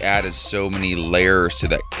 but they added so many layers to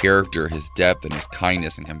that character, his depth and his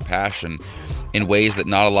kindness and compassion in ways that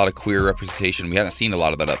not a lot of queer representation, we hadn't seen a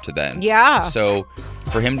lot of that up to then. Yeah. So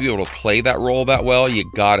for him to be able to play that role that well, you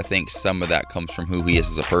got to think some of that comes from who he is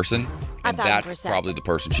as a person. And 1,000%. that's probably the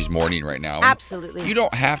person she's mourning right now. Absolutely. You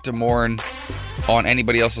don't have to mourn on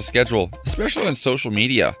anybody else's schedule, especially on social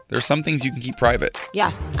media. There's some things you can keep private.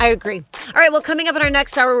 Yeah, I agree. All right, well, coming up in our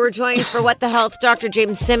next hour, we're joined for What the Health, Dr.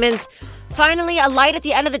 James Simmons. Finally, a light at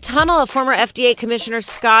the end of the tunnel of former FDA Commissioner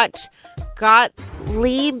Scott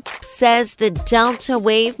Gottlieb says the Delta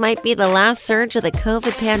wave might be the last surge of the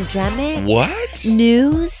COVID pandemic. What?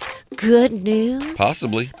 News? Good news?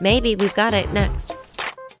 Possibly. Maybe. We've got it next.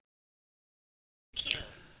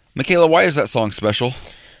 Michaela, why is that song special?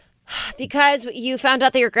 Because you found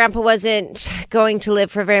out that your grandpa wasn't going to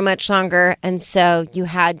live for very much longer, and so you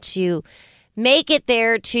had to make it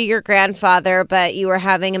there to your grandfather, but you were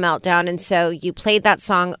having a meltdown. And so you played that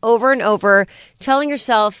song over and over, telling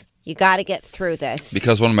yourself, you got to get through this.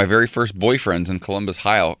 Because one of my very first boyfriends in Columbus,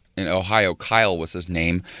 Ohio, Kyle was his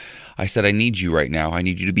name, I said, I need you right now. I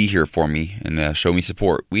need you to be here for me and show me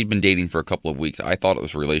support. We'd been dating for a couple of weeks. I thought it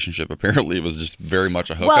was a relationship. Apparently, it was just very much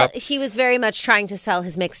a hookup. Well, he was very much trying to sell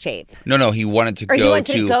his mixtape. No, he wanted to Or he go wanted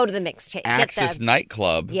to to go to the mixtape. Axis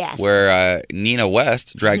nightclub, Yes. where Nina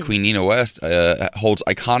West, drag queen Nina West, holds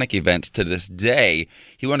iconic events to this day.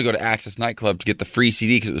 He wanted to go to Axis nightclub to get the free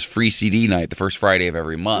CD because it was free CD night the first Friday of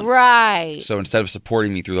every month. Right. So instead of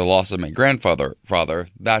supporting me through the loss of my grandfather,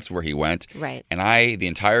 that's where he went. Right. And the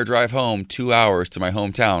entire drive home, 2 hours to my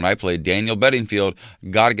hometown, I played Daniel Bedingfield.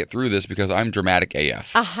 Got to get through this because I'm dramatic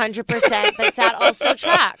AF. 100%, but that also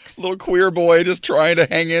tracks. Little queer boy just trying to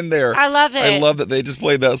hang in there. I love it. I love that they just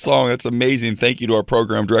played that song. That's amazing. Thank you to our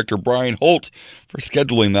program director, Brian Holt, for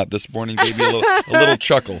scheduling that this morning. Gave me a little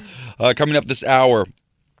chuckle. Coming up this hour,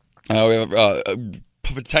 we have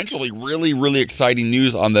potentially really, really exciting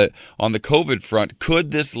news on the COVID front.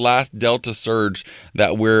 Could this last Delta surge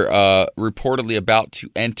that we're reportedly about to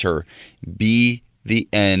enter be the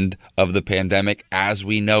end of the pandemic as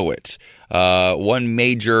we know it? One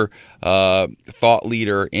major thought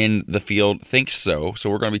leader in the field thinks so. So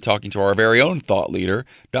we're going to be talking to our very own thought leader,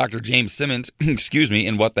 Dr. James Simmons,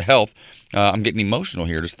 in What the Health. I'm getting emotional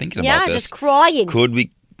here just thinking about this. Yeah, just crying.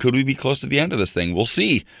 Could we be close to the end of this thing? We'll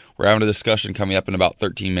see. We're having a discussion coming up in about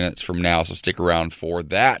 13 minutes from now, so stick around for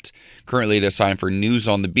that. Currently, it is time for News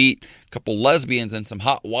on the Beat. A couple lesbians and some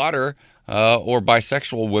hot water, or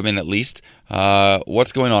bisexual women at least.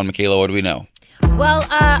 What's going on, Michaela? What do we know? Well,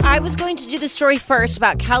 I was going to do the story first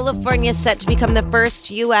about California set to become the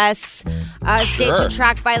first U.S. State to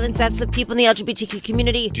track violent deaths of people in the LGBTQ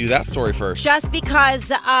community. Do that story first. Just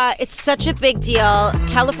because it's such a big deal.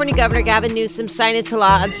 California Governor Gavin Newsom signed into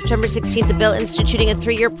law on September 16th a bill instituting a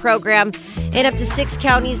 3-year program in up to 6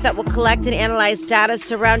 counties that will collect and analyze data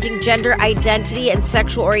surrounding gender identity and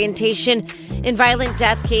sexual orientation in violent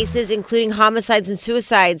death cases, including homicides and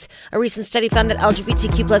suicides. A recent study found that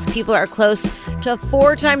LGBTQ plus people are close to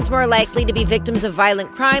 4 times more likely to be victims of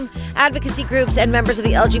violent crime. Advocacy groups and members of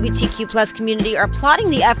the LGBTQ plus community are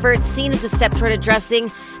applauding the effort, seen as a step toward addressing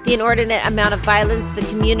the inordinate amount of violence the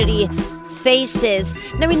community faces.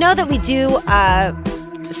 Now, we know that we do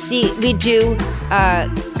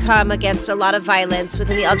come against a lot of violence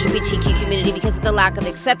within the LGBTQ community because of the lack of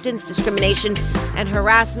acceptance, discrimination, and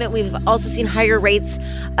harassment. We've also seen higher rates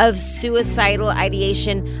of suicidal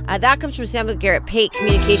ideation. That comes from Samuel Garrett Pate,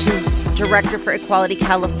 Communications Director for Equality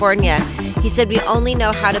California. He said, we only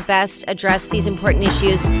know how to best address these important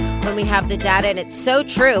issues when we have the data, and it's so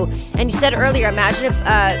true. And you said earlier, imagine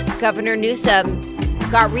if Governor Newsom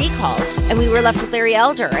got recalled and we were left with Larry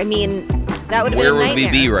Elder. I mean, that would have been a nightmare. Where would we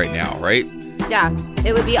be right now, right? Yeah,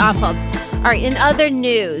 it would be awful. All right, in other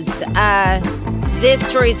news, this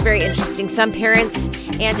story is very interesting. Some parents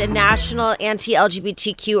and a national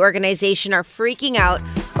anti-LGBTQ organization are freaking out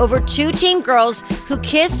over 2 teen girls who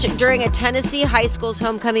kissed during a Tennessee high school's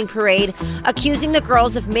homecoming parade, accusing the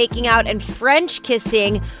girls of making out and French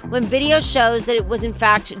kissing when video shows that it was in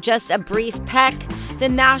fact just a brief peck. The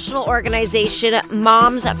national organization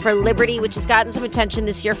Moms for Liberty, which has gotten some attention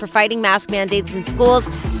this year for fighting mask mandates in schools,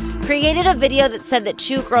 created a video that said that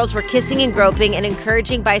 2 girls were kissing and groping and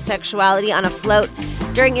encouraging bisexuality on a float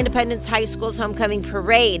during Independence High School's homecoming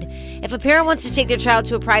parade. If a parent wants to take their child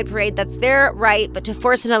to a pride parade, that's their right, but to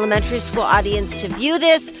force an elementary school audience to view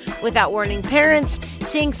this without warning parents,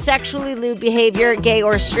 seeing sexually lewd behavior, gay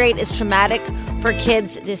or straight, is traumatic for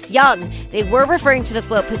kids this young. They were referring to the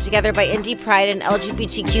float put together by Indy Pride, an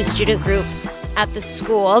LGBTQ student group at the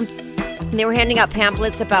school. They were handing out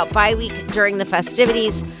pamphlets about Bi Week during the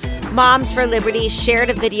festivities. Moms for Liberty shared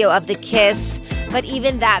a video of the kiss, but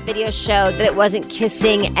even that video showed that it wasn't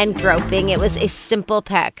kissing and groping. It was a simple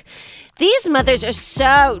peck. These mothers are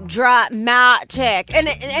so dramatic and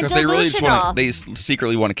delusional. They really just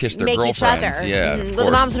secretly want to kiss their girlfriends. Each other. Yeah, of course. Well,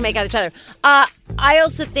 the moms want to make out with each other. I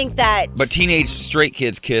also think that... But teenage straight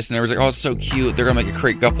kids kiss, and everyone's like, oh, it's so cute. They're going to make a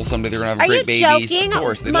great couple someday. They're going to have great babies. Are you joking? Of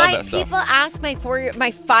course, they love that stuff. People ask my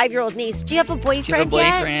 5-year-old niece, do you have a boyfriend Do you have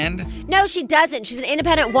a boyfriend yet? No, she doesn't. She's an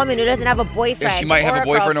independent woman who doesn't have a boyfriend. Yeah, she might have a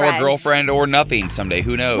boyfriend or a girlfriend or nothing someday.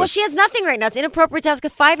 Who knows? Well, she has nothing right now. It's inappropriate to ask a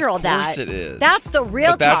 5-year-old that. Of course it is. That's the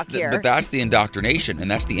real talk here. But that's the indoctrination.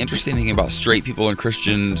 And that's the interesting thing about straight people and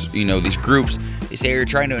Christians, these groups. They say you're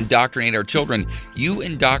trying to indoctrinate our children. You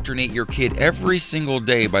indoctrinate your kid every single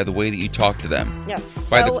day by the way that you talk to them. Yeah, it's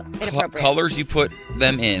by so the inappropriate. Colors you put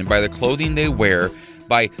them in, by the clothing they wear,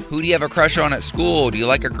 by who do you have a crush on at school? Do you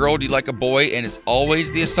like a girl? Do you like a boy? And it's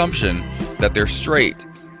always the assumption that they're straight.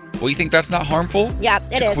 Well, you think that's not harmful? Yeah,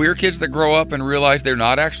 it is. Queer kids that grow up and realize they're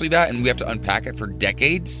not actually that, and we have to unpack it for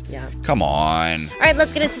decades? Yeah. Come on. All right,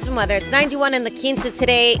 let's get into some weather. It's 91 in La Quinta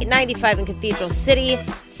today, 95 in Cathedral City,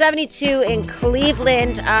 72 in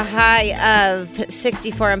Cleveland, a high of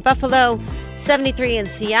 64 in Buffalo, 73 in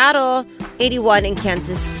Seattle, 81 in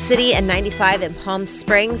Kansas City, and 95 in Palm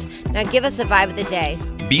Springs. Now give us a vibe of the day.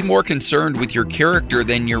 Be more concerned with your character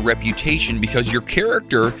than your reputation, because your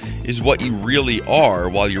character is what you really are,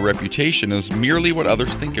 while your reputation is merely what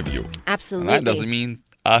others think of you. Absolutely. And that doesn't mean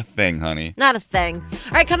a thing, honey. Not a thing.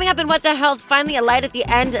 All right, coming up in What the Health, finally a light at the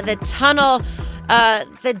end of the tunnel.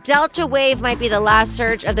 The Delta wave might be the last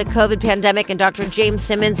surge of the COVID pandemic, and Dr. James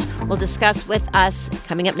Simmons will discuss with us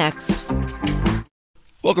coming up next.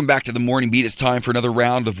 Welcome back to the Morning Beat. It's time for another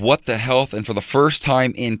round of What the Health, and for the first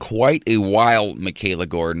time in quite a while, Michaela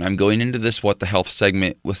Gordon, I'm going into this What the Health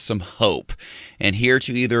segment with some hope, and here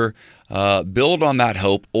to either build on that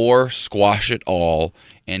hope or squash it all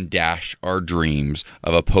and dash our dreams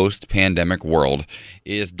of a post-pandemic world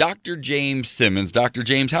is Dr. James Simmons. Dr.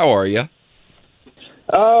 James, how are you?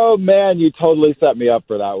 Oh, man, you totally set me up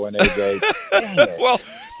for that one, AJ. Dang it. Well,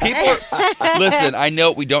 listen, I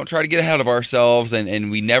know we don't try to get ahead of ourselves,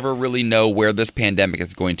 and we never really know where this pandemic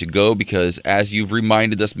is going to go because, as you've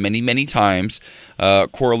reminded us many, many times,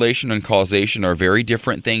 correlation and causation are very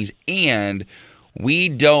different things, and we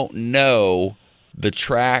don't know the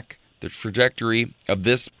trajectory of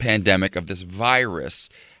this pandemic, of this virus,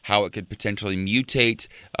 how it could potentially mutate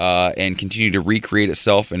and continue to recreate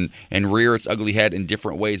itself and rear its ugly head in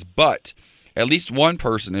different ways. But at least one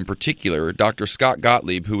person in particular, Dr. Scott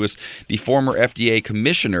Gottlieb, who was the former FDA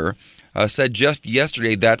commissioner, said just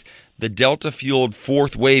yesterday that the Delta-fueled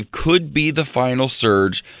fourth wave could be the final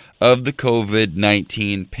surge of the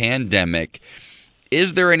COVID-19 pandemic.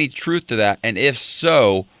 Is there any truth to that? And if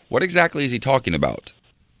so, what exactly is he talking about?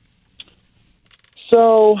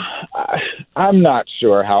 So I'm not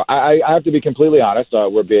sure how. I have to be completely honest.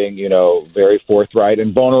 We're being, very forthright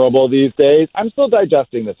and vulnerable these days. I'm still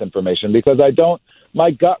digesting this information because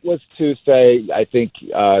my gut was to say I think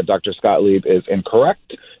Dr. Scott Lieb is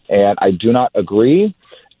incorrect, and I do not agree.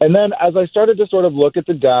 And then as I started to sort of look at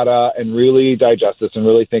the data and really digest this and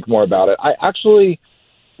really think more about it, I actually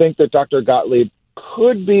think that Dr. Gottlieb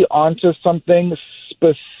could be onto something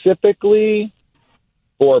specifically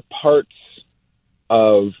for parts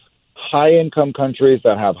of high-income countries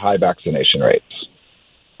that have high vaccination rates.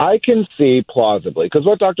 I can see plausibly, because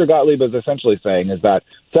what Dr. Gottlieb is essentially saying is that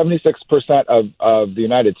 76% of the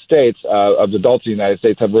United States, of adults in the United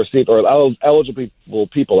States have received, or eligible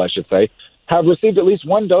people, I should say, have received at least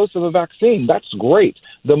one dose of a vaccine. That's great.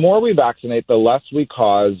 The more we vaccinate, the less we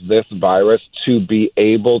cause this virus to be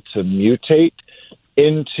able to mutate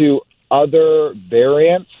into other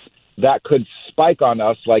variants that could spike on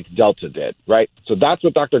us like Delta did, right? So that's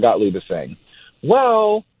what Dr. Gottlieb is saying.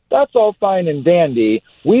 Well, that's all fine and dandy.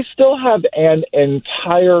 We still have an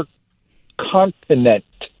entire continent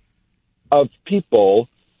of people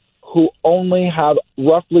who only have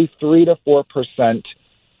roughly 3 to 4%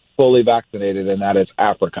 fully vaccinated, and that is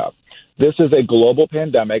Africa. This is a global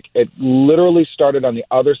pandemic. It literally started on the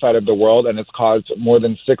other side of the world, and it's caused more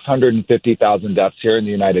than 650,000 deaths here in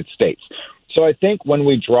the United States. So I think when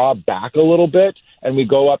we draw back a little bit and we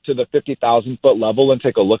go up to the 50,000-foot level and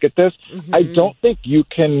take a look at this, I don't think you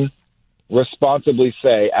can responsibly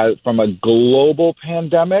say, from a global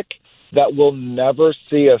pandemic, that we'll never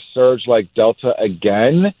see a surge like Delta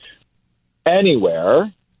again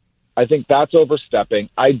anywhere. I think that's overstepping.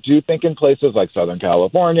 I do think in places like Southern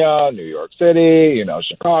California, New York City,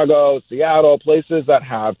 Chicago, Seattle, places that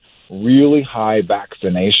have really high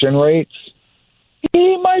vaccination rates,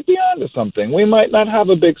 he might be onto something. We might not have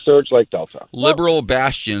a big surge like Delta. Liberal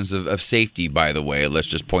bastions of safety, by the way. Let's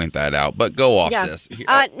just point that out. But go off, sis.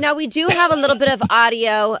 Now, we do have a little bit of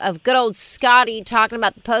audio of good old Scotty talking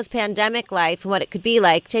about the post-pandemic life and what it could be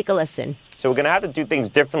like. Take a listen. So we're going to have to do things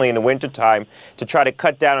differently in the wintertime to try to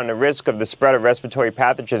cut down on the risk of the spread of respiratory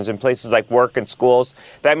pathogens in places like work and schools.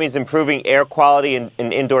 That means improving air quality in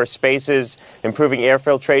indoor spaces, improving air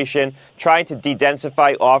filtration, trying to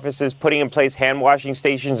de-densify offices, putting in place hand washing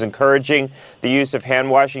stations, encouraging the use of hand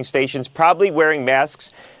washing stations, probably wearing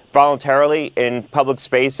masks voluntarily in public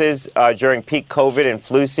spaces during peak COVID and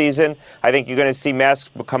flu season. I think you're going to see masks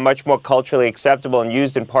become much more culturally acceptable and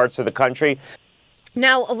used in parts of the country.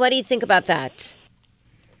 Now, what do you think about that?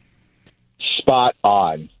 Spot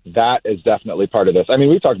on. That is definitely part of this. I mean,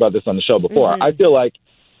 we've talked about this on the show before. I feel like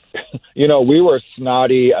we were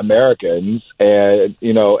snotty Americans, and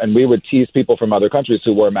and we would tease people from other countries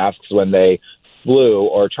who wore masks when they flew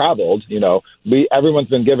or traveled. Everyone's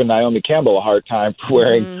been giving Naomi Campbell a hard time for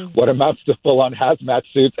wearing what amounts to full-on hazmat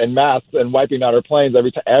suits and masks and wiping out her planes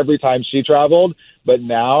every time she traveled. But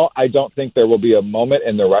now I don't think there will be a moment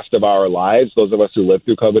in the rest of our lives, those of us who lived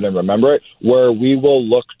through COVID and remember it, where we will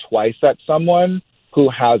look twice at someone who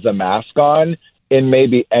has a mask on in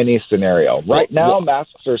maybe any scenario. Right now,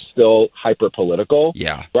 masks are still hyper-political.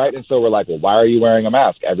 Yeah. Right? And so we're like, well, why are you wearing a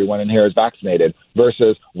mask? Everyone in here is vaccinated.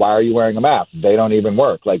 Versus, why are you wearing a mask? They don't even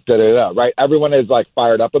work. Like, da-da-da, right? Everyone is,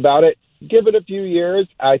 fired up about it. Give it a few years.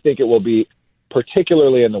 I think it will be,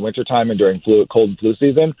 particularly in the wintertime and during cold and flu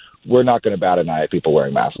season, we're not going to bat an eye at people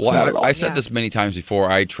wearing masks. Well, I said this many times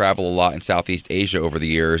before. I travel a lot in Southeast Asia over the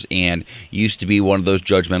years and used to be one of those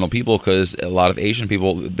judgmental people because a lot of Asian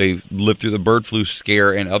people, they lived through the bird flu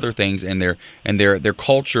scare and other things, and their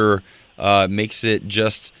culture makes it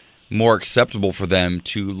just more acceptable for them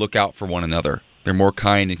to look out for one another. They're more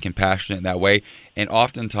kind and compassionate in that way, and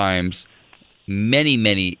oftentimes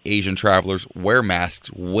many Asian travelers wear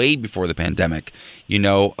masks way before the pandemic,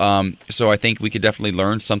 so I think we could definitely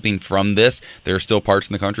learn something from this. There are still parts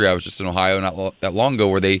in the country, I was just in Ohio not that long ago,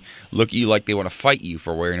 where they look at you like they want to fight you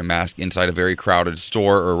for wearing a mask inside a very crowded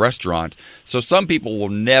store or restaurant. So some people will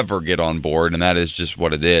never get on board, and that is just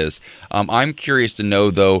what it is. I'm curious to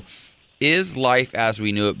know, though, is life as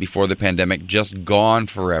we knew it before the pandemic just gone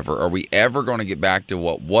forever? Are we ever going to get back to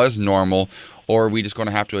what was normal, or are we just going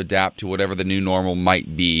to have to adapt to whatever the new normal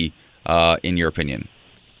might be, in your opinion?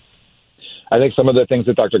 I think some of the things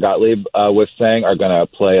that Dr. Gottlieb was saying are going to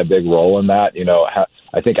play a big role in that.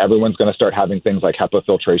 I think everyone's going to start having things like HEPA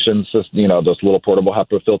filtration systems, those little portable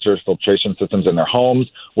HEPA filtration systems in their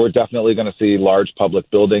homes. We're definitely going to see large public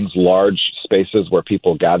buildings, large spaces where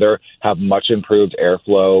people gather, have much improved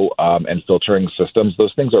airflow and filtering systems.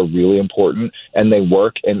 Those things are really important, and they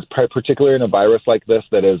work, and particularly in a virus like this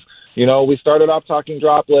that is, we started off talking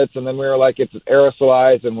droplets, and then we were like, it's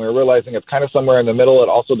aerosolized, and we're realizing it's kind of somewhere in the middle. It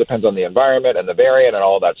also depends on the environment and the variant and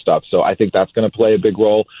all that stuff. So I think that's going to play a big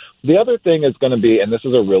role. The other thing is going to be, and this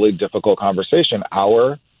is a really difficult conversation,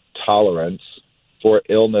 our tolerance for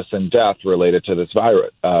illness and death related to this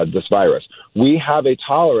virus. We have a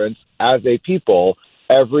tolerance as a people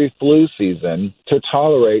every flu season to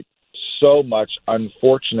tolerate so much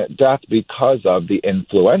unfortunate death because of the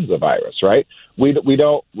influenza virus, right? We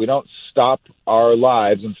don't stop our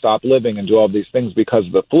lives and stop living and do all these things because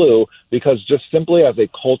of the flu, because just simply as a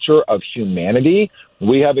culture of humanity,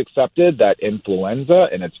 we have accepted that influenza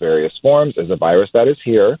in its various forms is a virus that is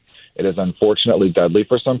here. It is unfortunately deadly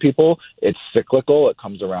for some people. It's cyclical. It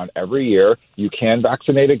comes around every year. You can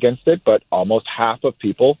vaccinate against it, but almost half of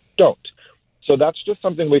people don't. So that's just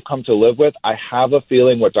something we've come to live with. I have a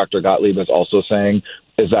feeling what Dr. Gottlieb is also saying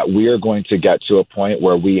is that we are going to get to a point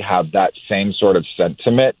where we have that same sort of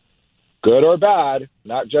sentiment, good or bad,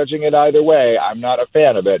 not judging it either way. I'm not a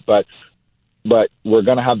fan of it, but we're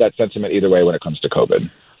going to have that sentiment either way when it comes to COVID.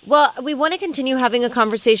 Well, we want to continue having a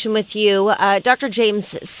conversation with you, Dr.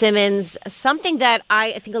 James Simmons, something that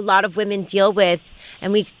I think a lot of women deal with,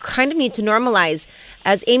 and we kind of need to normalize.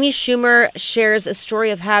 As Amy Schumer shares a story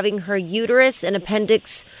of having her uterus and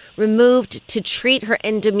appendix removed to treat her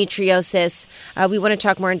endometriosis, we want to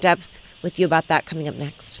talk more in depth with you about that coming up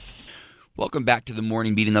next. Welcome back to the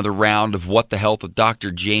Morning Beat, another round of What the Health with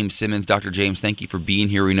Dr. James Simmons. Dr. James, thank you for being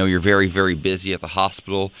here. We know you're very, very busy at the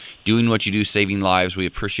hospital, doing what you do, saving lives. We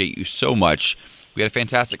appreciate you so much. We had a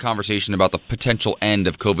fantastic conversation about the potential end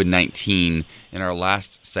of COVID-19 in our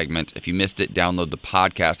last segment. If you missed it, download the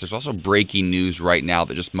podcast. There's also breaking news right now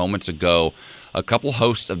that just moments ago, a couple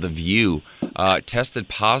hosts of The View tested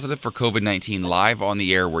positive for COVID-19 live on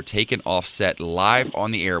the air. We're taking off set live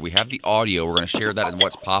on the air. We have the audio. We're going to share that in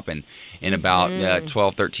What's Poppin' in about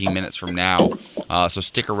 12, 13 minutes from now. So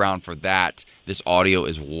stick around for that. This audio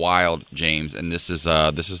is wild, James, and this is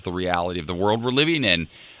the reality of the world we're living in.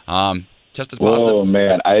 Tested positive. Oh,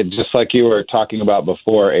 man. I just like you were talking about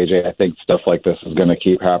before, AJ, I think stuff like this is going to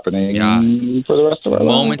keep happening for the rest of our lives.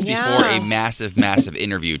 Moments before a massive, massive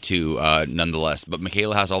interview, too, nonetheless. But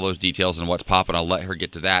Michaela has all those details and What's Poppin'. I'll let her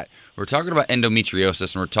get to that. We're talking about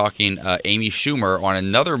endometriosis, and we're talking Amy Schumer on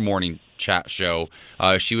another morning chat show.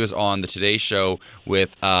 She was on the Today Show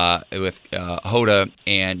with Hoda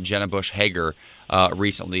and Jenna Bush Hager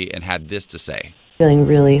recently and had this to say. Feeling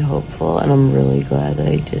really hopeful, and I'm really glad that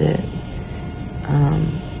I did it.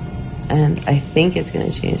 And I think it's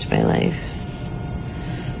going to change my life.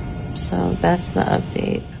 So that's the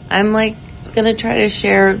update. I'm gonna try to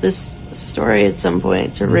share this story at some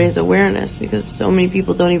point to raise awareness, because so many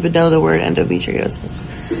people don't even know the word endometriosis.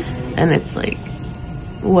 And it's like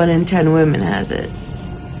 1 in 10 women has it.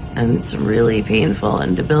 And it's really painful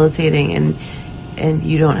and debilitating, and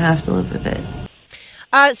you don't have to live with it.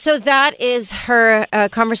 So that is her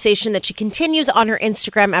conversation that she continues on her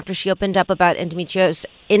Instagram after she opened up about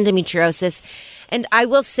endometriosis. And I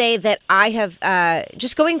will say that I have,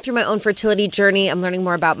 just going through my own fertility journey, I'm learning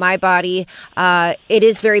more about my body. It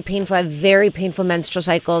is very painful. I have very painful menstrual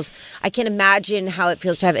cycles. I can't imagine how it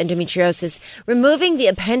feels to have endometriosis. Removing the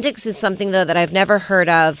appendix is something, though, that I've never heard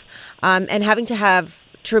of. And having to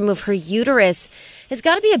remove her uterus has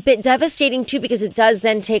got to be a bit devastating, too, because it does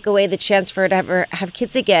then take away the chance for her to ever have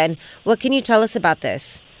kids again. What can you tell us about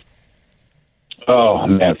this? Oh,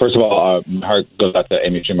 man. First of all, my heart goes out to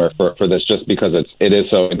Amy Schumer for this, just because it is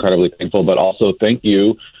so incredibly painful. But also thank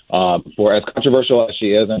you for, as controversial as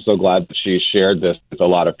she is, I'm so glad that she shared this with a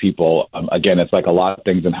lot of people. Again, it's like a lot of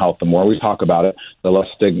things in health. The more we talk about it, the less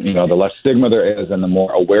stigma there is, and the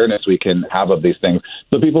more awareness we can have of these things.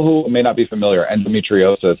 So people who may not be familiar,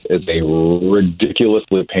 endometriosis is a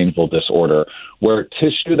ridiculously painful disorder where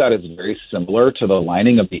tissue that is very similar to the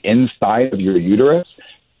lining of the inside of your uterus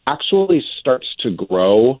actually starts to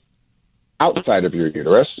grow outside of your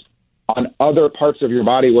uterus on other parts of your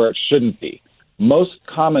body where it shouldn't be. Most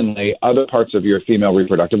commonly, other parts of your female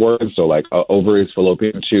reproductive organs, so like ovaries,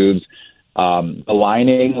 fallopian tubes, the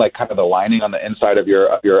lining, like kind of the lining on the inside of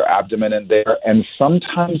your abdomen in there, and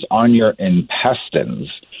sometimes on your intestines,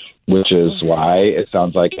 which is why it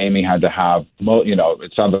sounds like Amy had to have,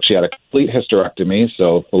 it sounds like she had a complete hysterectomy,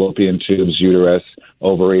 so fallopian tubes, uterus,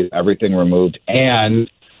 ovaries, everything removed, and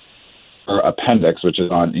her appendix, which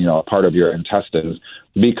is on, part of your intestines,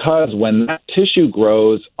 because when that tissue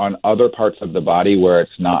grows on other parts of the body where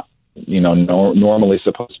it's not, normally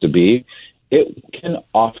supposed to be, it can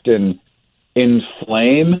often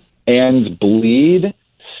inflame and bleed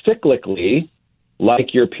cyclically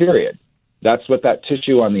like your period. That's what that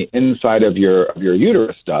tissue on the inside of your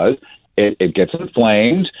uterus does. It gets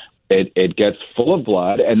inflamed. It gets full of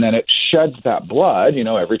blood, and then it sheds that blood,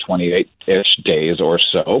 every 28-ish days or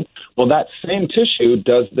so. Well, that same tissue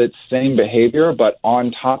does that same behavior, but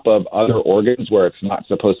on top of other organs where it's not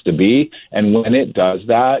supposed to be. And when it does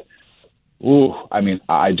that,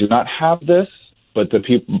 I do not have this, but the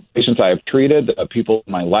patients I have treated, the people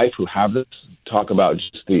in my life who have this, talk about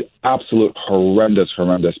just the absolute horrendous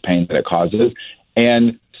pain that it causes.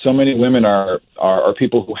 And so many women are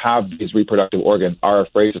people who have these reproductive organs are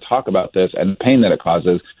afraid to talk about this and the pain that it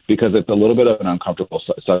causes, because it's a little bit of an uncomfortable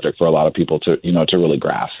subject for a lot of people to really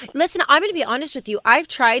grasp. Listen, I'm going to be honest with you. I've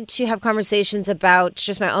tried to have conversations about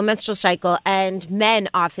just my own menstrual cycle, and men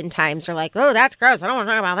oftentimes are like, "Oh, that's gross. I don't want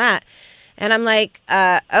to talk about that." And I'm like,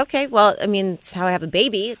 okay, well, it's how I have a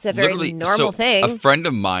baby. It's a very normal thing. A friend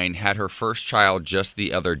of mine had her first child just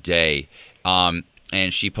the other day.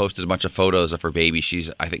 And she posted a bunch of photos of her baby. She's,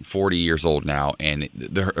 I think, 40 years old now, and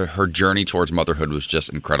her journey towards motherhood was just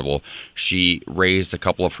incredible. She raised a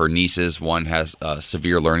couple of her nieces. One has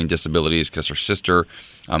severe learning disabilities because her sister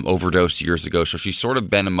overdosed years ago. So she's sort of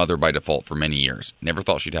been a mother by default for many years. Never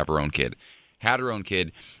thought she'd have her own kid. Had her own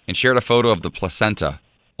kid and shared a photo of the placenta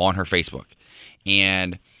on her Facebook.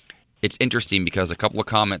 And it's interesting because a couple of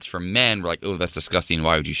comments from men were like, "Oh, that's disgusting.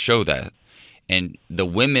 Why would you show that?" And the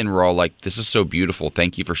women were all like, "This is so beautiful.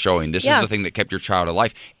 Thank you for showing. This is the thing that kept your child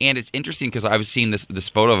alive." And it's interesting because I was seeing this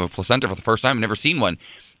photo of a placenta for the first time. I've never seen one.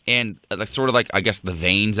 And sort of like, I guess, the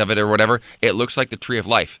veins of it or whatever, it looks like the tree of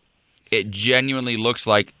life. It genuinely looks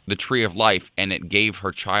like the tree of life, and it gave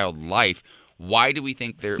her child life. Why do we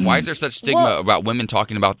think why is there such stigma about women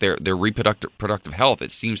talking about their reproductive health?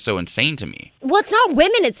 It seems so insane to me. Well, it's not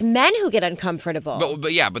women, it's men who get uncomfortable.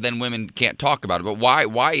 But then women can't talk about it. But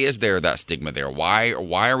why is there that stigma there? Why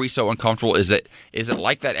are we so uncomfortable? Is it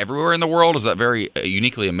like that everywhere in the world? Is that very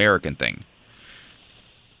uniquely American thing?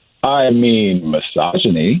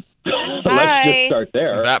 Misogyny. Let's just start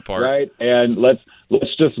there. That part. Right? And let's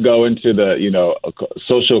just go into the,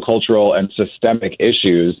 social, cultural, and systemic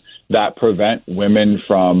issues that prevent women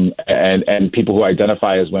from, and people who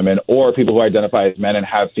identify as women or people who identify as men and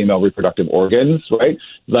have female reproductive organs, right?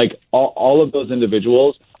 Like all of those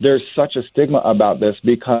individuals, there's such a stigma about this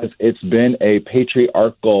because it's been a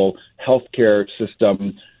patriarchal healthcare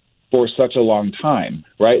system for such a long time,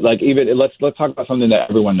 right? Like even let's talk about something that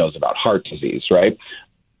everyone knows about, heart disease, right?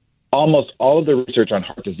 Almost all of the research on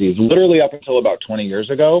heart disease, literally up until about 20 years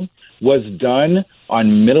ago, was done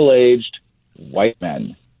on middle-aged white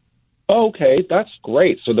men. Okay, that's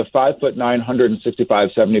great. So the 5'9", 165,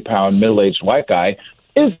 70-pound middle-aged white guy,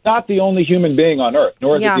 is not the only human being on Earth,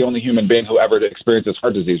 nor is Yeah. it the only human being who ever experiences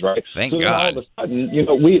heart disease, right? Thank so then God. all of a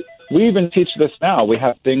sudden, we even teach this now. We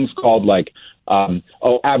have things called like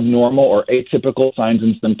abnormal or atypical signs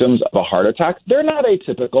and symptoms of a heart attack. They're not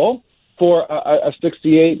atypical for a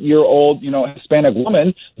 68-year-old, Hispanic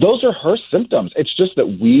woman. Those are her symptoms. It's just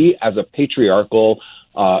that we, as a patriarchal,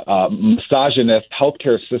 misogynist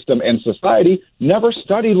healthcare system and society, never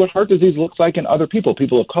studied what heart disease looks like in other people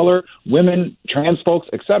of color, women, trans folks,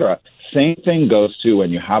 etc. Same thing goes to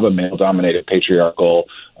when you have a male-dominated patriarchal,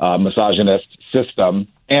 misogynist system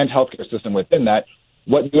and healthcare system within that.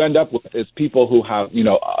 What you end up with is people who have,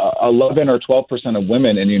 11 or 12% of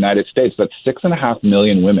women in the United States, that's 6.5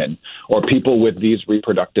 million women, or people with these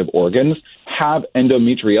reproductive organs, have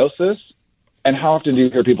endometriosis. And how often do you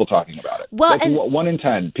hear people talking about it? Well, like and 1 in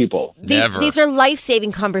 10 people. These are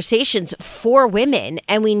life-saving conversations for women,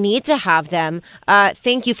 and we need to have them.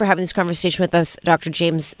 Thank you for having this conversation with us, Dr.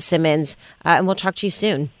 James Simmons, and we'll talk to you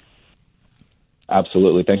soon.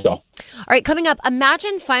 Absolutely. Thanks, all. All right, coming up,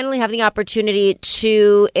 imagine finally having the opportunity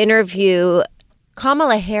to interview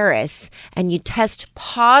Kamala Harris and you test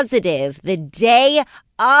positive the day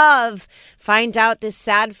of. Find out this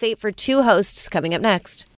sad fate for two hosts coming up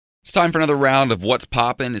next. It's time for another round of What's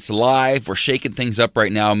Poppin'. It's live. We're shaking things up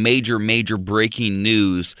right now. Major breaking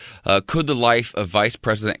news. Could the life of Vice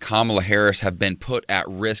President Kamala Harris have been put at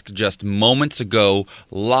risk just moments ago,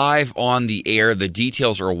 live on the air? The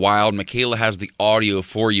details are wild. Michaela has the audio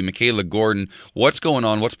for you. Michaela Gordon, what's going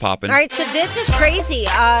on? What's poppin'? All right, so this is crazy.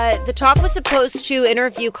 The talk was supposed to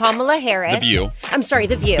interview Kamala Harris. The View. I'm sorry,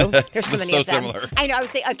 The View. There's so many so of them. similar. I know, I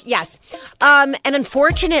was thinking, yes. And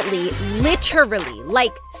unfortunately, literally,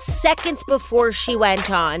 like seconds before she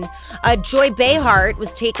went on, Joy Behar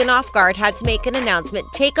was taken off guard, had to make an announcement.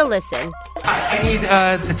 Take a listen. I need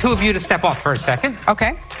the two of you to step off for a second.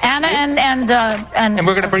 Okay. Anna and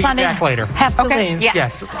we're going to bring Sunny you back later. have to leave. Yeah.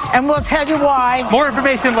 Yes. And we'll tell you why. More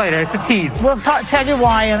information later. It's a tease. We'll tell you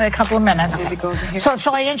why in a couple of minutes. So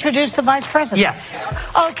shall I introduce the Vice President? Yes.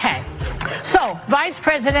 Okay. So, Vice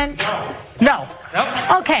President, no.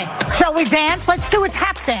 Nope. Okay. Shall we dance? Let's do a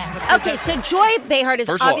tap dance. Okay, so Joy Behar is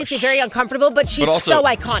First of all, obviously very uncomfortable, but she's But also, so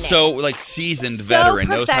iconic. so seasoned So veteran,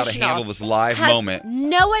 knows how to professional, handle this live has moment.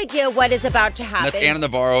 no idea what is about to happen. And that's Anna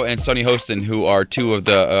Navarro and Sonny Hostin, who are two of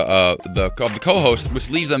the co-hosts, which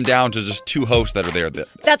leaves them down to just two hosts that are there.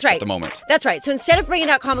 That's right. At the moment. That's right. So instead of bringing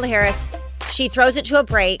out Kamala Harris, she throws it to a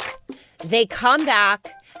break. They come back,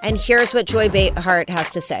 and here's what Joy Behar has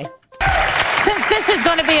to say. Since this is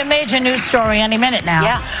going to be a major news story any minute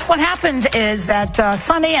now, what happened is that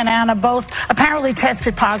Sonny and Anna both apparently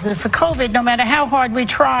tested positive for COVID. No matter how hard we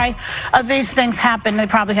try, these things happen. They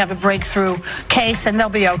probably have a breakthrough case, and they'll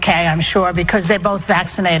be okay, I'm sure, because they're both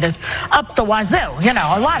vaccinated up the wazoo. You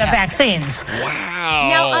know, a lot of vaccines. Wow.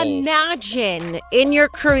 Now imagine in your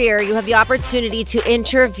career you have the opportunity to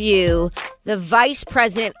interview the Vice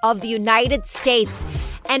President of the United States,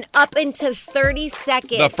 and up into 30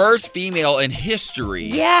 seconds. The first female in history.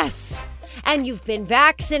 Yes. And you've been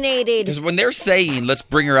vaccinated. Because when they're saying, let's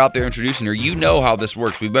bring her out there, introducing her, you know how this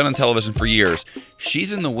works. We've been on television for years.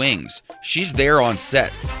 She's in the wings. She's there on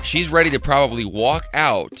set. She's ready to probably walk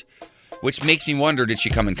out, which makes me wonder, did she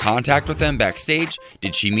come in contact with them backstage?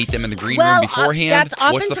 Did she meet them in the green room beforehand? That's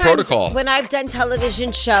What's the oftentimes protocol? when I've done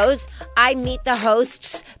television shows, I meet the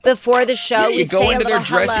hosts before the show. Yeah, We you go say into a their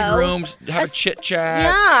little dressing hello. rooms, have a chit chat.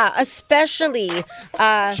 Yeah, especially.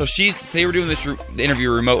 So they were doing this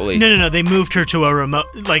interview remotely. No. They moved her to a remote.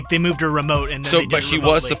 Like they moved her remote, and then they did But it she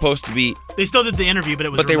remotely. was supposed to be. They still did the interview, but it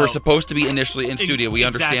was. But they were remote. supposed to be initially in studio. We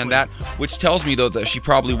understand that, which tells me though that she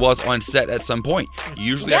probably was on set at some point. You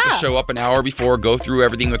usually have to show up an hour before, go through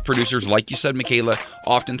everything with producers, like you said, Michaela.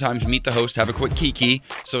 Oftentimes meet the host, have a quick kiki,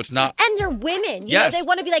 so it's not. And they're women. You Yes, know, they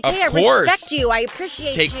want to be like, of hey, I course. respect you. I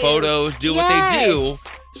appreciate Take you. photos, do what they do.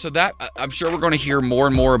 So that I'm sure we're going to hear more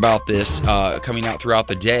and more about this coming out throughout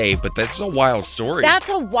the day. But that's a wild story. That's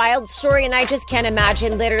a wild story, and I just can't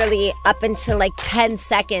imagine literally up until like 10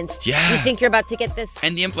 seconds. Yeah. You think you're about to get this.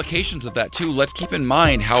 And the implications of that, too. Let's keep in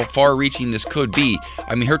mind how far-reaching this could be.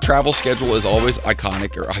 I mean, her travel schedule is always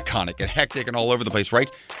iconic and hectic and all over the place, right?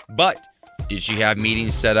 But did she have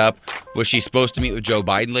meetings set up? Was she supposed to meet with Joe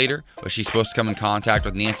Biden later? Was she supposed to come in contact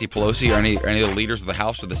with Nancy Pelosi or any of the leaders of the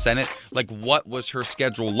House or the Senate? Like, what was her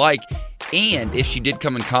schedule like? And if she did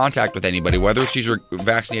come in contact with anybody, whether she's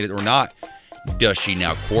vaccinated or not, does she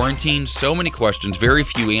now quarantine? So many questions, very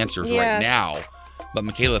few answers right now. But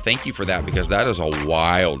Michaela, thank you for that because that is a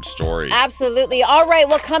wild story. Absolutely. All right.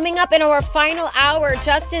 Well, coming up in our final hour,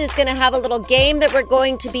 Justin is going to have a little game that we're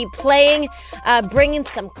going to be playing, bringing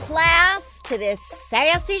some class to this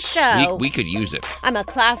sassy show. We could use it. I'm a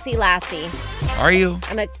classy lassie. Are you?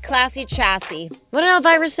 I'm a classy chassis. What did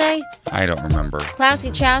Elvira say? I don't remember. Classy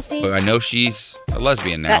chassis? But I know she's a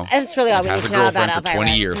lesbian now. That's really all we need to know about Elvira. Has a girlfriend for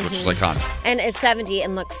 20 years, which is iconic. And is 70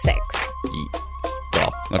 and looks 6.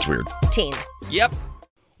 Well, that's weird. Teen. Yep.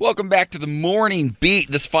 Welcome back to the Morning Beat,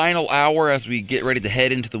 this final hour as we get ready to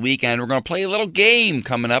head into the weekend. We're going to play a little game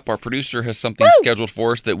coming up. Our producer has something scheduled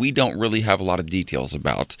for us that we don't really have a lot of details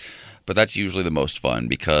about. But that's usually the most fun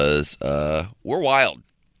because we're wild.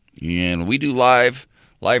 And we do live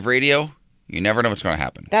radio. You never know what's going to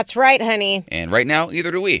happen. That's right, honey. And right now,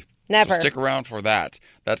 either do we. Never. So stick around for that.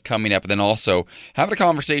 That's coming up. And then also having a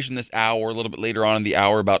conversation this hour, a little bit later on in the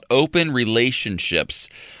hour, about open relationships.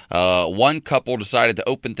 One couple decided to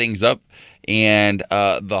open things up, and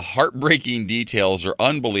the heartbreaking details are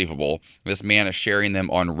unbelievable. This man is sharing them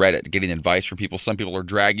on Reddit, getting advice from people. Some people are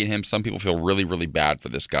dragging him. Some people feel really, really bad for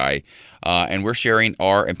this guy. And we're sharing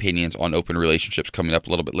our opinions on open relationships coming up a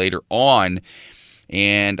little bit later on.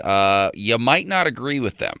 And you might not agree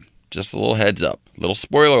with them. Just a little heads up, little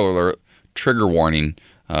spoiler alert, trigger warning,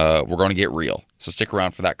 we're going to get real. So stick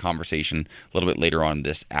around for that conversation a little bit later on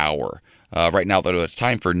this hour. Right now, though, it's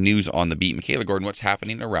time for News on the Beat. Michaela Gordon, what's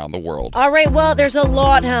happening around the world? All right, well, there's a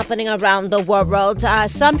lot happening around the world.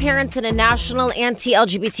 Some parents in a national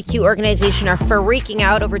anti-LGBTQ organization are freaking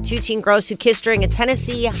out over 2 teen girls who kissed during a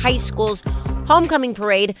Tennessee high school's homecoming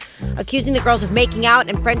parade, accusing the girls of making out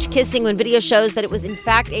and French kissing when video shows that it was in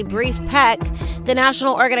fact a brief peck. The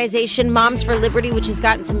national organization Moms for Liberty, which has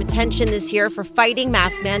gotten some attention this year for fighting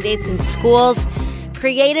mask mandates in schools,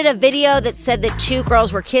 created a video that said that 2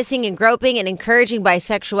 girls were kissing and groping and encouraging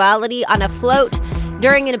bisexuality on a float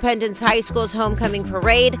during Independence High School's homecoming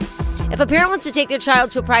parade. If a parent wants to take their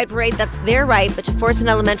child to a pride parade, that's their right, but to force an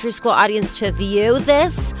elementary school audience to view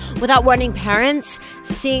this without warning parents,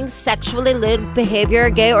 seeing sexually lewd behavior,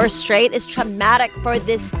 gay or straight, is traumatic for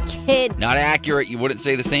this kid. Not accurate. You wouldn't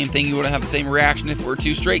say the same thing. You wouldn't have the same reaction if it were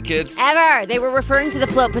 2 straight kids. Ever. They were referring to the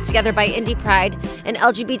float put together by Indie Pride, an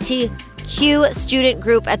LGBTQ student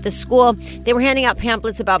group at the school. They were handing out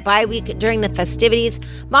pamphlets about Bi Week during the festivities.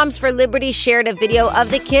 Moms for Liberty shared a video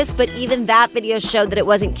of the kiss, but even that video showed that it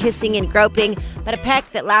wasn't kissing and groping, but a peck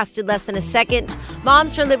that lasted less than a second.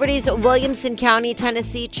 Moms for Liberty's Williamson County,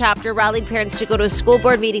 Tennessee chapter rallied parents to go to a school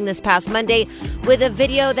board meeting this past Monday with a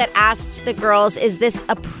video that asked the girls, is this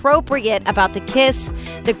appropriate about the kiss?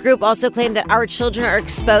 The group also claimed that our children are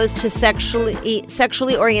exposed to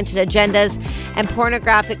sexually oriented agendas and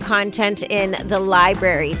pornographic content in the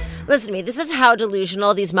library. Listen to me, this is how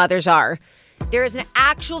delusional these mothers are. There is an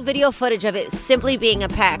actual video footage of it simply being a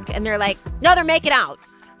peck, and they're like, no, they're making out.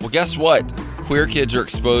 Well, guess what? Queer kids are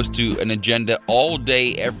exposed to an agenda all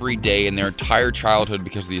day, every day, in their entire childhood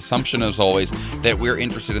because the assumption is always that we're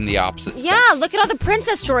interested in the opposite sex. Yeah, look at all the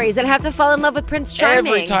princess stories that have to fall in love with Prince Charming.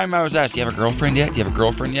 Every time I was asked, do you have a girlfriend yet? Do you have a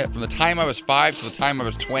girlfriend yet? From the time I was 5 to the time I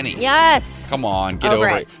was 20. Yes. Come on, get over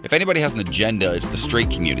it. If anybody has an agenda, it's the straight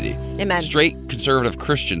community. Amen. Straight conservative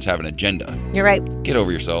Christians have an agenda. You're right. Get over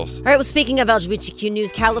yourselves. All right, well, speaking of LGBTQ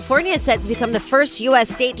news, California is set to become the first U.S.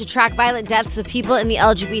 state to track violent deaths of people in the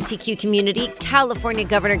LGBTQ community. California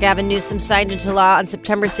Governor Gavin Newsom signed into law on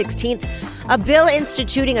September 16th a bill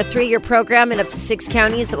instituting a 3-year program in up to 6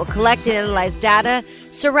 counties that will collect and analyze data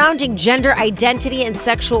surrounding gender identity and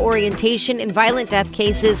sexual orientation in violent death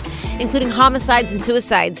cases, including homicides and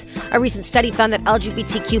suicides. A recent study found that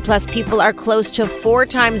LGBTQ plus people are close to 4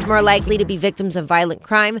 times more likely to be victims of violent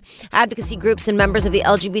crime. Advocacy groups and members of the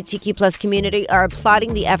LGBTQ plus community are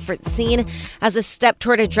applauding the effort seen as a step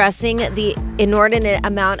toward addressing the inordinate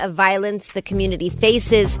amount of violence the community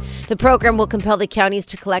faces. The program will compel the counties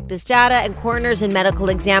to collect this data, and coroners and medical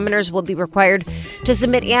examiners will be required to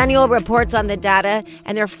submit annual reports on the data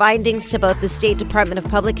and their findings to both the State Department of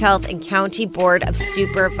Public Health and County Board of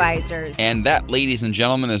Supervisors. And that, ladies and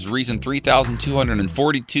gentlemen, is reason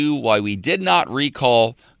 3,242 why we did not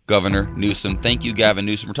recall Governor Newsom. Thank you, Gavin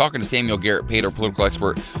Newsom. We're talking to Samuel Garrett Pate, our political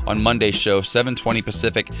expert, on Monday's show, 7:20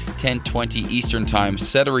 Pacific, 10:20 Eastern Time.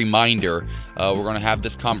 Set a reminder. We're going to have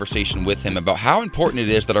this conversation with him about how important it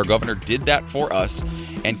is that our governor did that for us,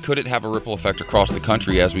 and could it have a ripple effect across the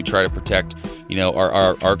country as we try to protect,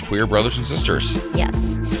 our queer brothers and sisters.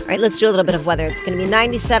 Yes. All right, let's do a little bit of weather. It's going to be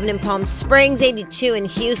 97 in Palm Springs, 82 in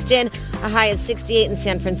Houston, a high of 68 in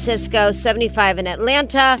San Francisco, 75 in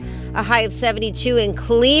Atlanta, a high of 72 in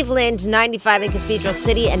Cleveland, 95 in Cathedral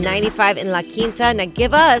City, and 95 in La Quinta. Now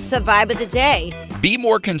give us a vibe of the day. Be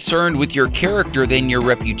more concerned with your character than your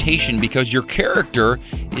reputation, because your character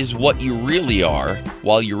is what you really are,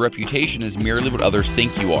 while your reputation is merely what others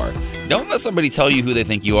think you are. Don't let somebody tell you who they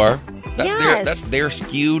think you are. That's their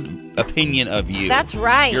skewed opinion of you. That's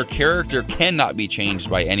right. Your character cannot be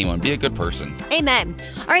changed by anyone. Be a good person. Amen.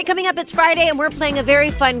 All right, coming up, it's Friday, and we're playing a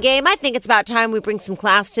very fun game. I think it's about time we bring some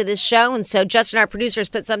class to this show, and so Justin, our producer, has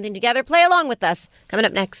put something together. Play along with us. Coming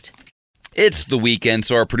up next. It's the weekend,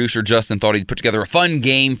 so our producer Justin thought he'd put together a fun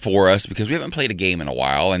game for us because we haven't played a game in a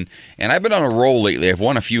while, and I've been on a roll lately. I've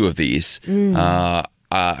won a few of these.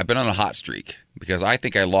 I've been on a hot streak because I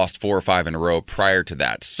think I lost 4 or 5 in a row prior to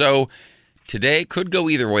that. So today could go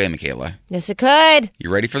either way, Michaela. Yes, it could. You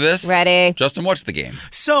ready for this? Ready. Justin, what's the game?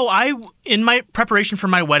 So in my preparation for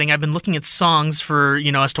my wedding, I've been looking at songs for,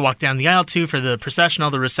 us to walk down the aisle to, for the processional,